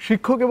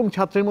শিক্ষক এবং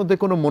ছাত্রের মধ্যে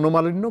কোনো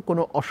মনোমালিন্য,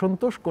 কোনো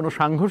অসন্তোষ, কোনো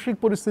সাংঘর্ষিক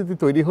পরিস্থিতি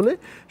তৈরি হলে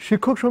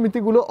শিক্ষক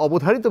সমিতিগুলো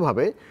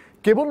অবধারিতভাবে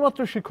কেবলমাত্র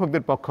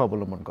শিক্ষকদের পক্ষ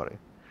অবলম্বন করে।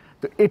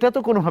 তো এটা তো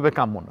কোনোভাবে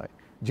কাম্য নয়।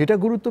 যেটা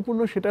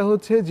গুরুত্বপূর্ণ সেটা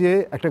হচ্ছে যে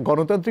একটা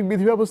গণতান্ত্রিক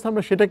বিধি ব্যবস্থা,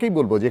 আমরা সেটাকেই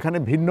বলবো যেখানে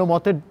ভিন্ন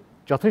মতের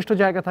যথেষ্ট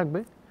জায়গা থাকবে।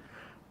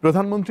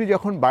 প্রধানমন্ত্রী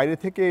যখন বাইরে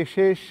থেকে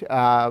এসে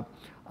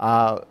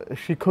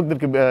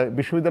শিক্ষকদেরকে,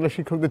 বিশ্ববিদ্যালয়ের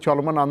শিক্ষকদের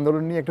চলমান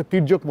আন্দোলন নিয়ে একটা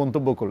তির্যক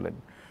মন্তব্য করলেন,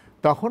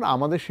 তখন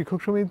আমাদের শিক্ষক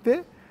সমিতিতে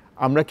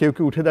আমরা কেউ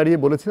উঠে দাঁড়িয়ে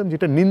বলেছিলাম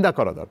যেটা নিন্দা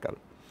করা দরকার।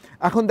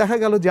 এখন দেখা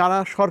গেল যারা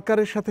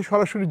সরকারের সাথে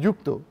সরাসরি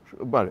যুক্ত,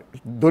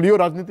 দলীয়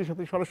রাজনীতির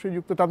সাথে সরাসরি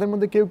যুক্ত, তাদের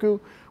মধ্যে কেউ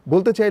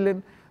বলতে চাইলেন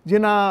যে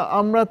না,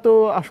 আমরা তো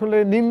আসলে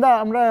নিন্দা,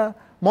 আমরা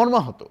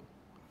মর্মাহত।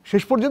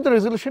 শেষ পর্যন্ত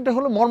রেজলিউশনটা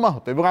হলো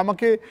মর্মাহত, এবং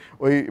আমাকে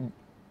ওই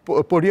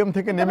পোডিয়াম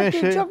থেকে নেমে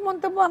এসে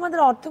মন্তব্য আমাদের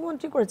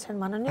অর্থমন্ত্রী করেছেন,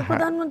 মাননীয়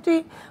প্রধানমন্ত্রী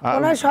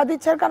ওনার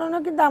সদিচ্ছার কারণে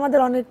কিন্তু আমাদের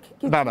অনেক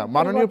কিছু। না,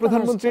 মাননীয়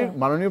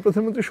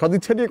প্রধানমন্ত্রী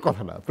সদিচ্ছা নিয়ে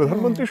কথা না,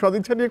 প্রধানমন্ত্রী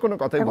সদিচ্ছা নিয়ে কোনো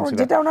কথাই বলছেন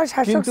না, যেটা ওনার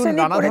শাসক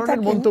শ্রেণী নানা করে ধরনের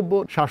থাকেন। মন্তব্য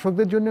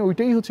শাসকদের জন্য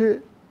ওইটাই হচ্ছে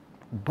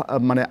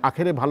মানে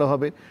আখেরে ভালো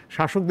হবে,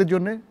 শাসকদের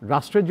জন্য,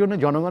 রাষ্ট্রের জন্য,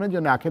 জনগণের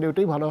জন্য আখেরে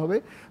ওইটাই ভালো হবে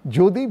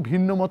যদি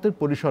ভিন্ন মতের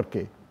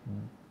পরিসরকে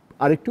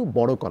আরেকটু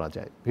বড় করা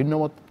যায়, ভিন্ন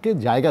মতকে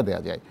জায়গা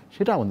দেওয়া যায়,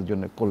 সেটা আমাদের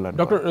জন্য কল্যাণ।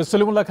 ডক্টর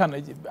সলিমুল্লাহ খান,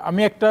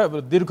 আমি একটা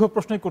দীর্ঘ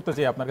প্রশ্নই করতে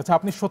চাই আপনার কাছে।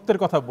 আপনি সত্যের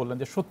কথা বললেন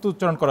যে সত্য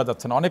উচ্চারণ করা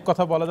যাচ্ছে না, অনেক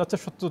কথা বলা যাচ্ছে,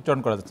 সত্য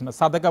উচ্চারণ করা যাচ্ছে না।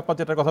 সাদেক আপা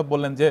যেটার কথা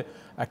বললেন যে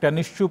একটা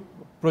নিশ্চুপ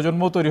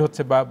প্রজন্ম তৈরি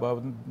হচ্ছে, বা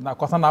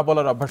কথা না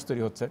বলার অভ্যাস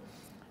তৈরি হচ্ছে,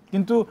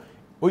 কিন্তু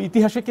ওই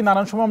ইতিহাসে কি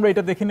নানান সময় আমরা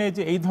এটা দেখি নেই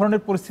যে এই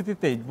ধরনের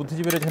পরিস্থিতিতেই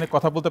বুদ্ধিজীবীরা যেখানে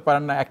কথা বলতে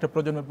পারেন না, একটা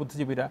প্রজন্মের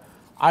বুদ্ধিজীবীরা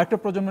আরেকটা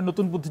প্রজন্মের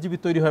নতুন বুদ্ধিজীবী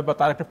তৈরি হয়, বা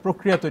তার একটা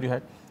প্রক্রিয়া তৈরি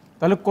হয়।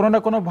 তাহলে কোনো না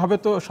কোনোভাবে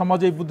তো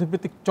সমাজে এই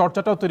বুদ্ধিবৃত্তিক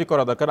চর্চাটাও তৈরি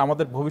করা দরকার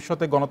আমাদের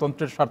ভবিষ্যতে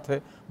গণতন্ত্রের স্বার্থে,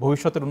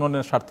 ভবিষ্যতের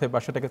উন্নয়নের স্বার্থে, বা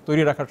সেটাকে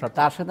তৈরি রাখার স্বার্থে।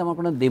 তার সাথে আমার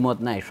কোনো দ্বিমত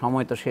নাই,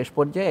 সময় তো শেষ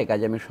পর্যায়ে,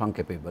 কাজে আমি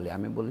সংক্ষেপে বলি।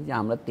 আমি বলি যে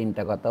আমরা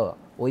 3টা কথা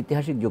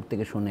ঐতিহাসিক যুগ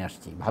থেকে শুনে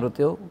আসছি,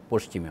 ভারতেও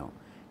পশ্চিমেও।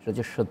 সেটা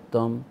হচ্ছে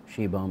সত্যম,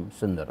 শিবম,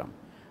 সুন্দরম।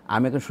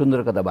 আমি এখন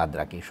সুন্দরের কথা বাদ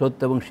রাখি, সত্য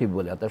এবং শিব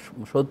বলি, অর্থাৎ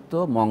সত্য,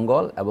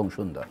 মঙ্গল এবং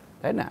সুন্দর,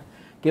 তাই না?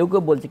 কেউ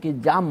বলছে কি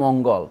যা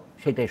মঙ্গল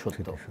সেটাই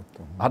সত্য,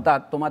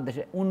 অর্থাৎ তোমার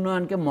দেশে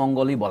উন্নয়নকে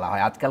মঙ্গলই বলা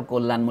হয়। আজকাল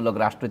কল্যাণমূলক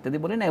রাষ্ট্র ইত্যাদি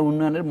বলি না,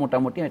 উন্নয়নের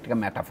মোটামুটি একটা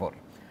ম্যাটাফর।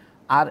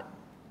 আর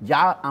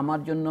যা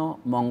আমার জন্য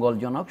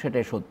মঙ্গলজনক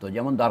সেটাই সত্য।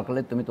 যেমন দরকার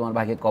হলে তুমি তোমার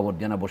ভাইকে কবর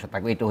দিয়ে না বসে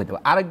থাকবে, এটা হইতে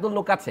পারে। আরেকদল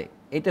লোক আছে,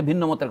 এটা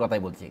ভিন্ন মতের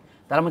কথাই বলছি,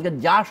 তার মধ্যে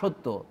যা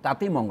সত্য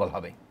তাতেই মঙ্গল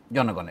হবে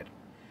জনগণের।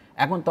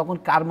 এখন তখন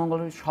কার মঙ্গল?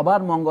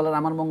 সবার মঙ্গল আর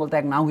আমার মঙ্গল তো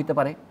এক নাও হইতে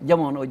পারে।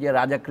 যেমন ওই যে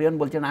রাজা ক্রিয়ন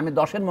বলছেন আমি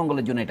 10-এর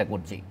মঙ্গলের জন্য এটা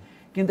করছি,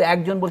 কিন্তু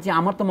একজন বলছে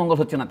আমার তো মঙ্গল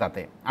হচ্ছে না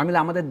তাতে। আমি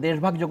আমাদের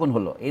দেশভাগ যখন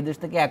হলো, এই দেশ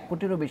থেকে 1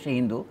 কোটিরও বেশি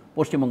হিন্দু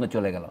পশ্চিমবঙ্গে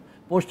চলে গেল।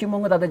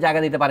 পশ্চিমবঙ্গে তাদের জায়গা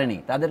দিতে পারেনি,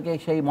 তাদেরকে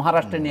সেই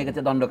মহারাষ্ট্রে নিয়ে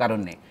গেছে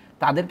দণ্ডকারণ্যে।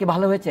 তাদেরকে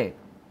ভালো হয়েছে?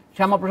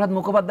 শ্যামাপ্রসাদ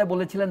মুখোপাধ্যায়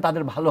বলেছিলেন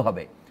তাদের ভালো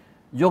হবে,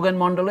 যোগেন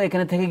মণ্ডলও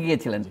এখানে থেকে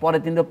গিয়েছিলেন, পরে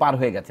তিনি পার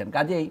হয়ে গেছেন।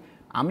 কাজেই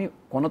আমি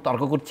কোনো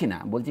তর্ক করছি না,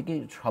 বলছি কি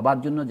সবার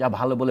জন্য যা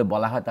ভালো বলে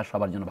বলা হয় তা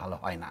সবার জন্য ভালো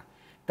হয় না।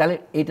 তাহলে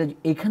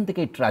এইখান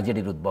থেকে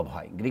ট্র্যাজেডির উদ্ভব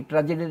হয়। গ্রিক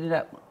ট্র্যাজেডিরা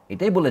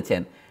এটাই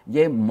বলেছেন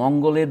যে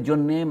মঙ্গলের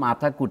জন্যে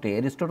মাথা কুটে,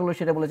 অ্যারিস্টটলও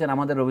সেটা বলেছেন,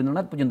 আমাদের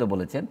রবীন্দ্রনাথ পর্যন্ত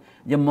বলেছেন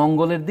যে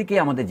মঙ্গলের দিকে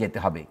আমাদের যেতে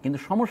হবে। কিন্তু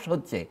সমস্যা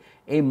হচ্ছে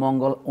এই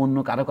মঙ্গল অন্য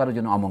কারো কারোর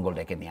জন্য অমঙ্গল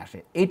ডেকে নিয়ে আসে।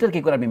 এইটার কী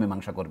করে আপনি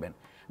মীমাংসা করবেন?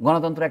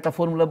 গণতন্ত্র একটা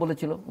ফর্মুলা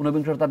বলেছিল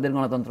 19বিংশ শতাব্দীর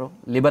গণতন্ত্র,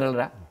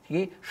 লিবারেলরা, কি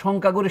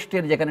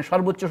সংখ্যাগরিষ্ঠের যেখানে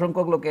সর্বোচ্চ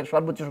সংখ্যক লোকের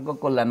সর্বোচ্চ সংখ্যক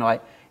কল্যাণ হয়,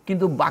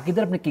 কিন্তু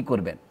বাকিদের আপনি কী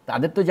করবেন?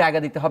 তাদের তো জায়গা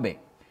দিতে হবে।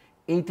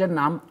 এইটার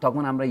নাম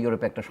তখন আমরা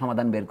ইউরোপে একটা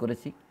সমাধান বের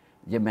করেছি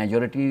যে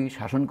মেজরিটি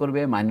শাসন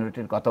করবে,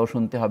 মাইনরিটির কথাও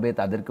শুনতে হবে,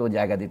 তাদেরকেও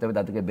জায়গা দিতে হবে,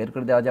 তাদেরকে বের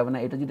করে দেওয়া যাবে না।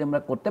 এটা যদি আমরা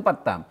করতে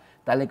পারতাম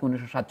তাহলে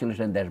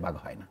 1947 দেশ ভাগ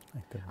হয় না,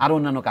 আর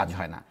অন্যান্য কাজ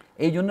হয় না।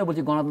 এই জন্য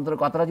বলছি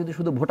গণতন্ত্রের কথাটা যদি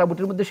শুধু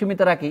ভোটাভুটির মধ্যে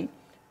সীমিত রাখি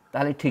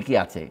তাহলে ঠিকই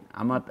আছে।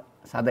 আমার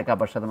সাদেক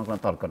আপার সাথে আমার কোনো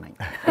তর্ক নাই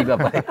এই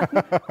ব্যাপারে,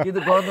 কিন্তু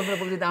গণতন্ত্রের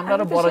প্রতি যদি আমরা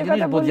আরো বড়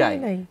জিনিস বোঝাই,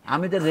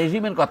 আমি তো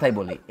রেজিমের কথাই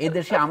বলি। এই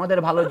দেশে আমাদের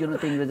ভালোর জন্য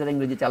তো ইংরেজরা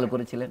ইংরেজি চালু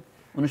করেছিলেন।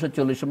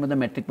 1940-এর মধ্যে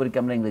ম্যাট্রিক পরীক্ষা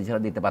আমরা ইংরেজি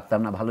ছাড়া দিতে পারতাম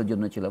না, ভালোর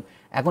জন্য ছিল।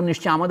 এখন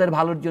নিশ্চয়ই আমাদের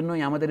ভালোর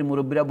জন্যই আমাদের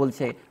মুরব্বীরা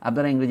বলছে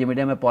আপনারা ইংরেজি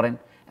মিডিয়ামে পড়েন,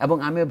 এবং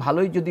আমি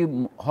ভালোই যদি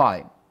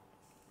হয়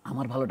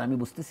আমার ভালোটা আমি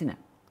বুঝতেছি না,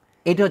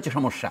 এটা হচ্ছে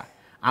সমস্যা।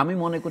 আমি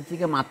মনে করছি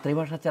যে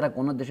মাতৃভাষা ছাড়া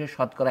কোনো দেশের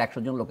শতকরা 100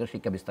 জন লোকের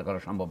শিক্ষা বিস্তার করা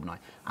সম্ভব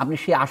নয়। আপনি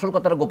সেই আসল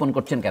কথাটা গোপন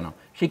করছেন কেন?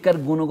 শিক্ষার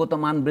গুণগত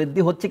মান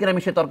বৃদ্ধি হচ্ছে কিনা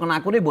আমি সে তর্ক না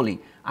করে বলি,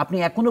 আপনি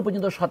এখনও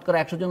পর্যন্ত শতকরা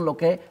 100 জন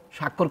লোকে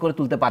স্বাক্ষর করে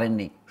তুলতে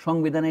পারেননি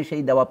সংবিধানে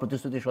সেই দেওয়া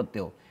প্রতিশ্রুতি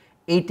সত্ত্বেও।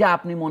 এইটা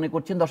আপনি মনে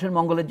করছেন 10-এর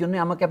মঙ্গলের জন্য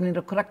আমাকে আপনি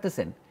লক্ষ্য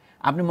রাখতেছেন?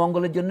 আপনি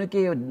মঙ্গলের জন্য কি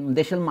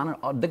দেশের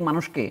অর্ধেক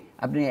মানুষকে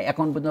আপনি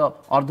এখন পর্যন্ত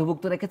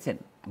অর্ধভুক্ত রেখেছেন?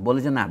 বলে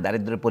যে না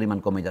দারিদ্র্যের পরিমাণ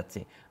কমে যাচ্ছে।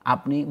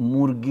 আপনি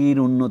মুরগির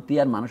উন্নতি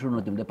আর মানুষের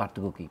উন্নতির মধ্যে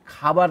পার্থক্য কী?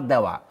 খাবার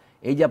দেওয়া,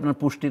 এই যে আপনার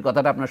পুষ্টির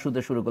কথাটা আপনার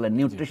শুনতে শুরু করলেন,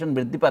 নিউট্রিশন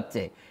বৃদ্ধি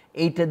পাচ্ছে,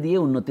 এইটা দিয়ে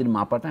উন্নতির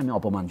মাপাটা আমি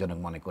অপমানজনক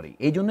মনে করি।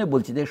 এই জন্যই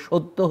বলছি যে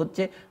সত্য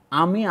হচ্ছে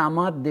আমি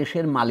আমার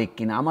দেশের মালিক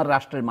কিনা, আমার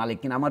রাষ্ট্রের মালিক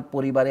কিনা, আমার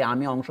পরিবারে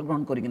আমি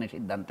অংশগ্রহণ করি কিনা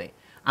সিদ্ধান্তে।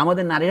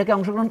 আমাদের নারীরা কি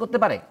অংশগ্রহণ করতে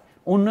পারে?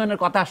 উন্নয়নের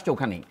কথা আসছে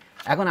ওখানেই।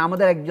 এখন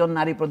আমাদের একজন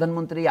নারী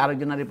প্রধানমন্ত্রী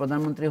আরেকজন নারী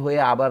প্রধানমন্ত্রী হয়ে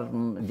আবার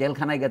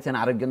জেলখানায় গেছেন,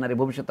 আরেকজন নারী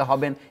ভবিষ্যতে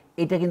হবেন,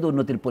 এটা কিন্তু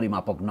উন্নতির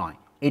পরিমাপক নয়।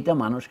 এটা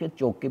মানুষকে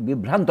চোখকে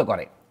বিভ্রান্ত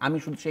করে। আমি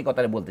শুধু সেই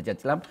কথাটা বলতে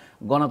চাচ্ছিলাম,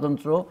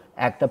 গণতন্ত্র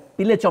একটা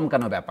পিলে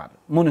চমকানো ব্যাপার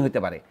মনে হতে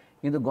পারে,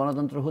 কিন্তু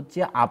গণতন্ত্র হচ্ছে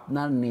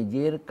আপনার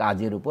নিজের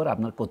কাজের উপর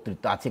আপনার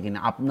কর্তৃত্ব আছে কিনা,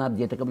 আপনার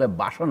যেটাকে বলে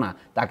বাসনা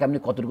তাকে আপনি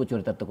কতটুকু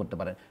চরিতার্থ করতে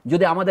পারেন।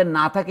 যদি আমাদের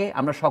না থাকে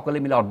আমরা সকলে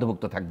মিলে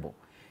অর্ধভুক্ত থাকবো।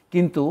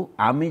 কিন্তু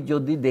আমি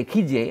যদি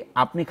দেখি যে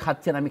আপনি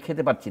খাচ্ছেন আমি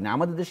খেতে পারছি না,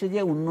 আমাদের দেশে যে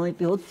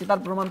উন্নতি হচ্ছে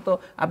তার প্রমাণ তো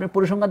আপনি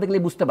পরিসংখ্যান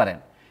দেখলেই বুঝতে পারেন।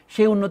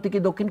 সেই উন্নতি কি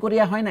দক্ষিণ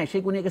কোরিয়া হয় না,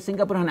 সেই কোরিয়াকে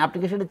সিঙ্গাপুর হয় না? আপনি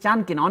কি সেটা চান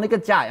কিনা? অনেকে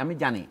চায়, আমি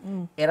জানি।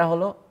 এরা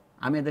হলো,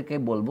 আমি এদেরকে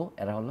বলবো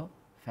এরা হলো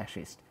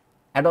ফ্যাসিস্ট।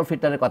 অ্যাডলফ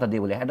হিটলারের কথা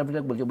দিয়ে বলি, অ্যাডলফ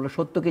হিটলার বলছে, বলে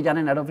সত্য কি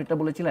জানেন? অ্যাডলফ হিটলার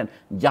বলেছিলেন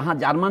যাহা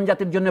জার্মান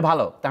জাতির জন্য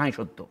ভালো তাহাই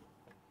সত্য,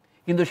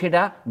 কিন্তু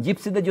সেটা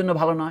জিপসিদের জন্য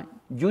ভালো নয়,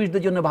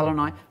 জুইশদের জন্য ভালো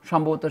নয়,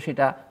 সম্ভবত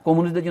সেটা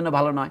কমিউনিস্টদের জন্য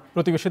ভালো নয়,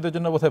 প্রতিবেশীদের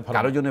জন্য বোধহয় ভালো,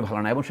 কারোর জন্য ভালো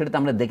নয়। এবং সেটাতে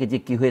আমরা দেখেছি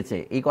কি হয়েছে।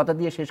 এই কথা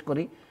দিয়ে শেষ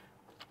করি।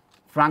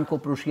 ফ্রাঙ্কো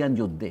প্রুশিয়ান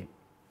যুদ্ধে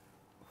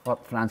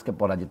ফ্রান্সকে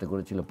পরাজিত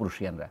করেছিল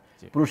প্রুশিয়ানরা।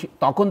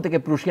 তখন থেকে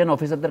প্রুশিয়ান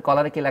অফিসারদের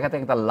কলারে কি লেখা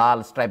থাকে? একটা লাল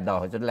স্ট্রাইপ দেওয়া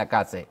হয়েছে, লেখা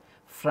আছে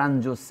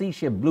ফ্রাঞ্জোসি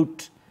সে ব্লুট,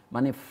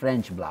 মানে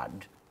ফ্রেঞ্চ ব্লাড।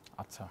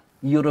 আচ্ছা,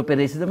 ইউরোপের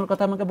রেসিজমের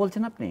কথা আমাকে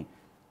বলছেন আপনি?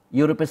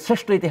 ইউরোপের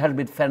শ্রেষ্ঠ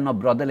ইতিহাসবিদ ফেরনব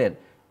ব্রদেলের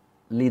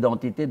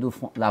l'identité de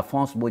la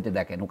France বইতে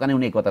দেখেন, ওখানে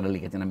উনি এই কথাটা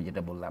লিখেছেন আমি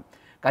যেটা বললাম।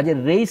 কাজে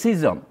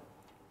রেসিজম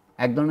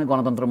এক ধরনের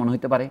গণতন্ত্র মনে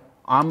হতে পারে।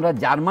 আমরা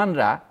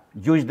জার্মানরা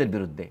জুইশদের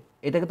বিরুদ্ধে,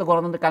 এটাকে তো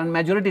গণতন্ত্রের কারণ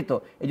মেজরিটি, তো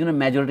এই জন্য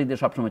মেজরিটিতে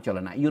সবসময়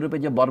চলে না। ইউরোপে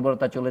যে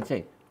বর্বরতা চলেছে,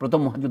 প্রথম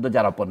মহাযুদ্ধ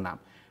যার অপর নাম,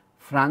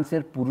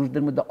 ফ্রান্সের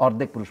পুরুষদের মধ্যে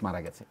অর্ধেক পুরুষ মারা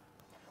গেছে,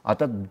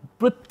 অর্থাৎ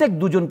প্রত্যেক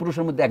 2 জন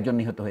পুরুষের মধ্যে একজন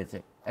নিহত হয়েছে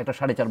একটা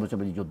 4.5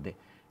 বছরের যুদ্ধে।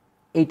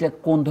 এইটা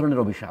কোন ধরনের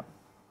অভিশাপ?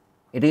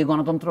 এটা কি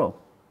গণতন্ত্র?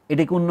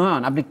 এটা কি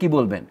উন্নয়ন? আপনি কি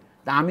বলবেন?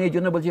 তা আমি এই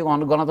জন্য বলছি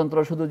গণতন্ত্র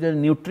শুধু যদি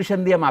নিউট্রিশন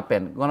দিয়ে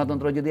মাপেন,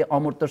 গণতন্ত্র যদি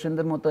অমর্ত্য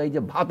সেনদের মতো এই যে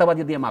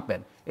ভাতাবাজি দিয়ে মাপেন,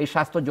 এই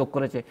স্বাস্থ্য যোগ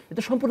করেছে,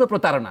 এটা সম্পূর্ণ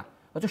প্রতারণা।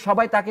 হচ্ছে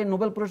সবাই তাকে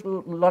নোবেল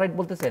লরেট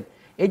বলতেছেন।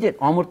 এই যে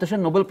অমর্ত্য সেন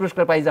নোবেল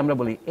পুরস্কার প্রাইজ আমরা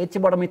বলি, এর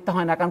চেয়ে বড় মিথ্যা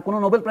হয় না, কারণ কোনো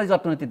নোবেল প্রাইজ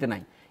অর্থনীতিতে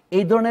নাই।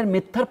 এই ধরনের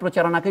মিথ্যার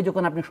প্রচারণাকে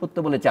যখন আপনি সত্য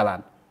বলে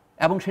চালান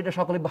এবং সেটা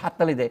সকলে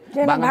হাততালি দেয়,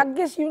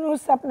 ভাগ্যেশ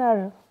ইউনুস আপনার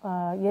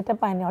এটা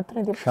পায়নি,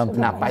 অর্থনীতি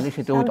না পাইলে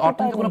সেটা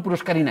অর্থনীতি কোনো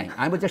পুরস্কারই নাই।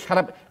 আমি বলছি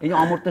সারা এই যে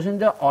অমর্ত্য সেন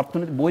যে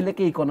অর্থনীতি বই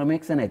লেখে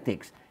ইকোনমিক্স অ্যান্ড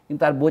এথিক্স,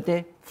 কিন্তু তার বইতে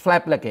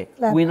ফ্ল্যাপ লেখে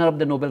winner of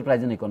the Nobel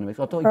prize in economics.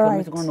 অত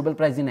ইকোনমিক্সে কোনো নোবেল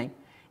প্রাইজই নাই।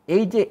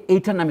 এই যে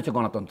এইটার নাম হচ্ছে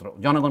গণতন্ত্র,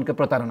 জনগণকে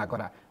প্রতারণা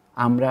করা।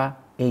 আমরা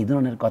এই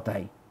ধরনের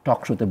কথাই টক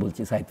শোতে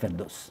বলছি সাইদ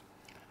ফেরদৌস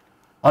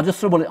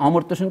অজস্র বলে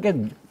অমর্ত্য সেনকে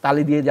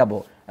তালি দিয়ে যাব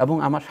এবং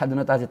আমার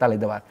স্বাধীনতা আছে তালি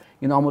দেওয়ার,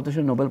 কিন্তু অমর্ত্য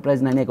সেন নোবেল প্রাইজ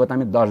নেয়নি এই কথা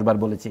আমি 10 বার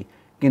বলেছি,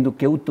 কিন্তু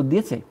কেউ উত্তর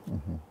দিয়েছে?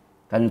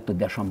 কারণ উত্তর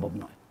দেওয়া সম্ভব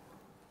নয়।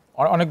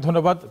 অনেক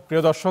ধন্যবাদ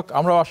প্রিয় দর্শক।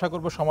 আমরাও আশা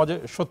করব সমাজে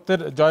সত্যের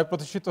জয়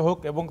প্রতিষ্ঠিত হোক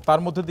এবং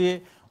তার মধ্যে দিয়ে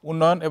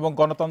উন্নয়ন এবং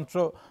গণতন্ত্র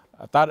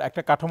তার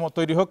একটা কাঠামো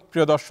তৈরি হোক।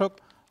 প্রিয় দর্শক,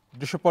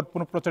 দৃশ্যপট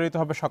পুনঃপ্রচারিত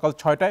হবে সকাল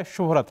 6টায়।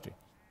 শুভরাত্রি।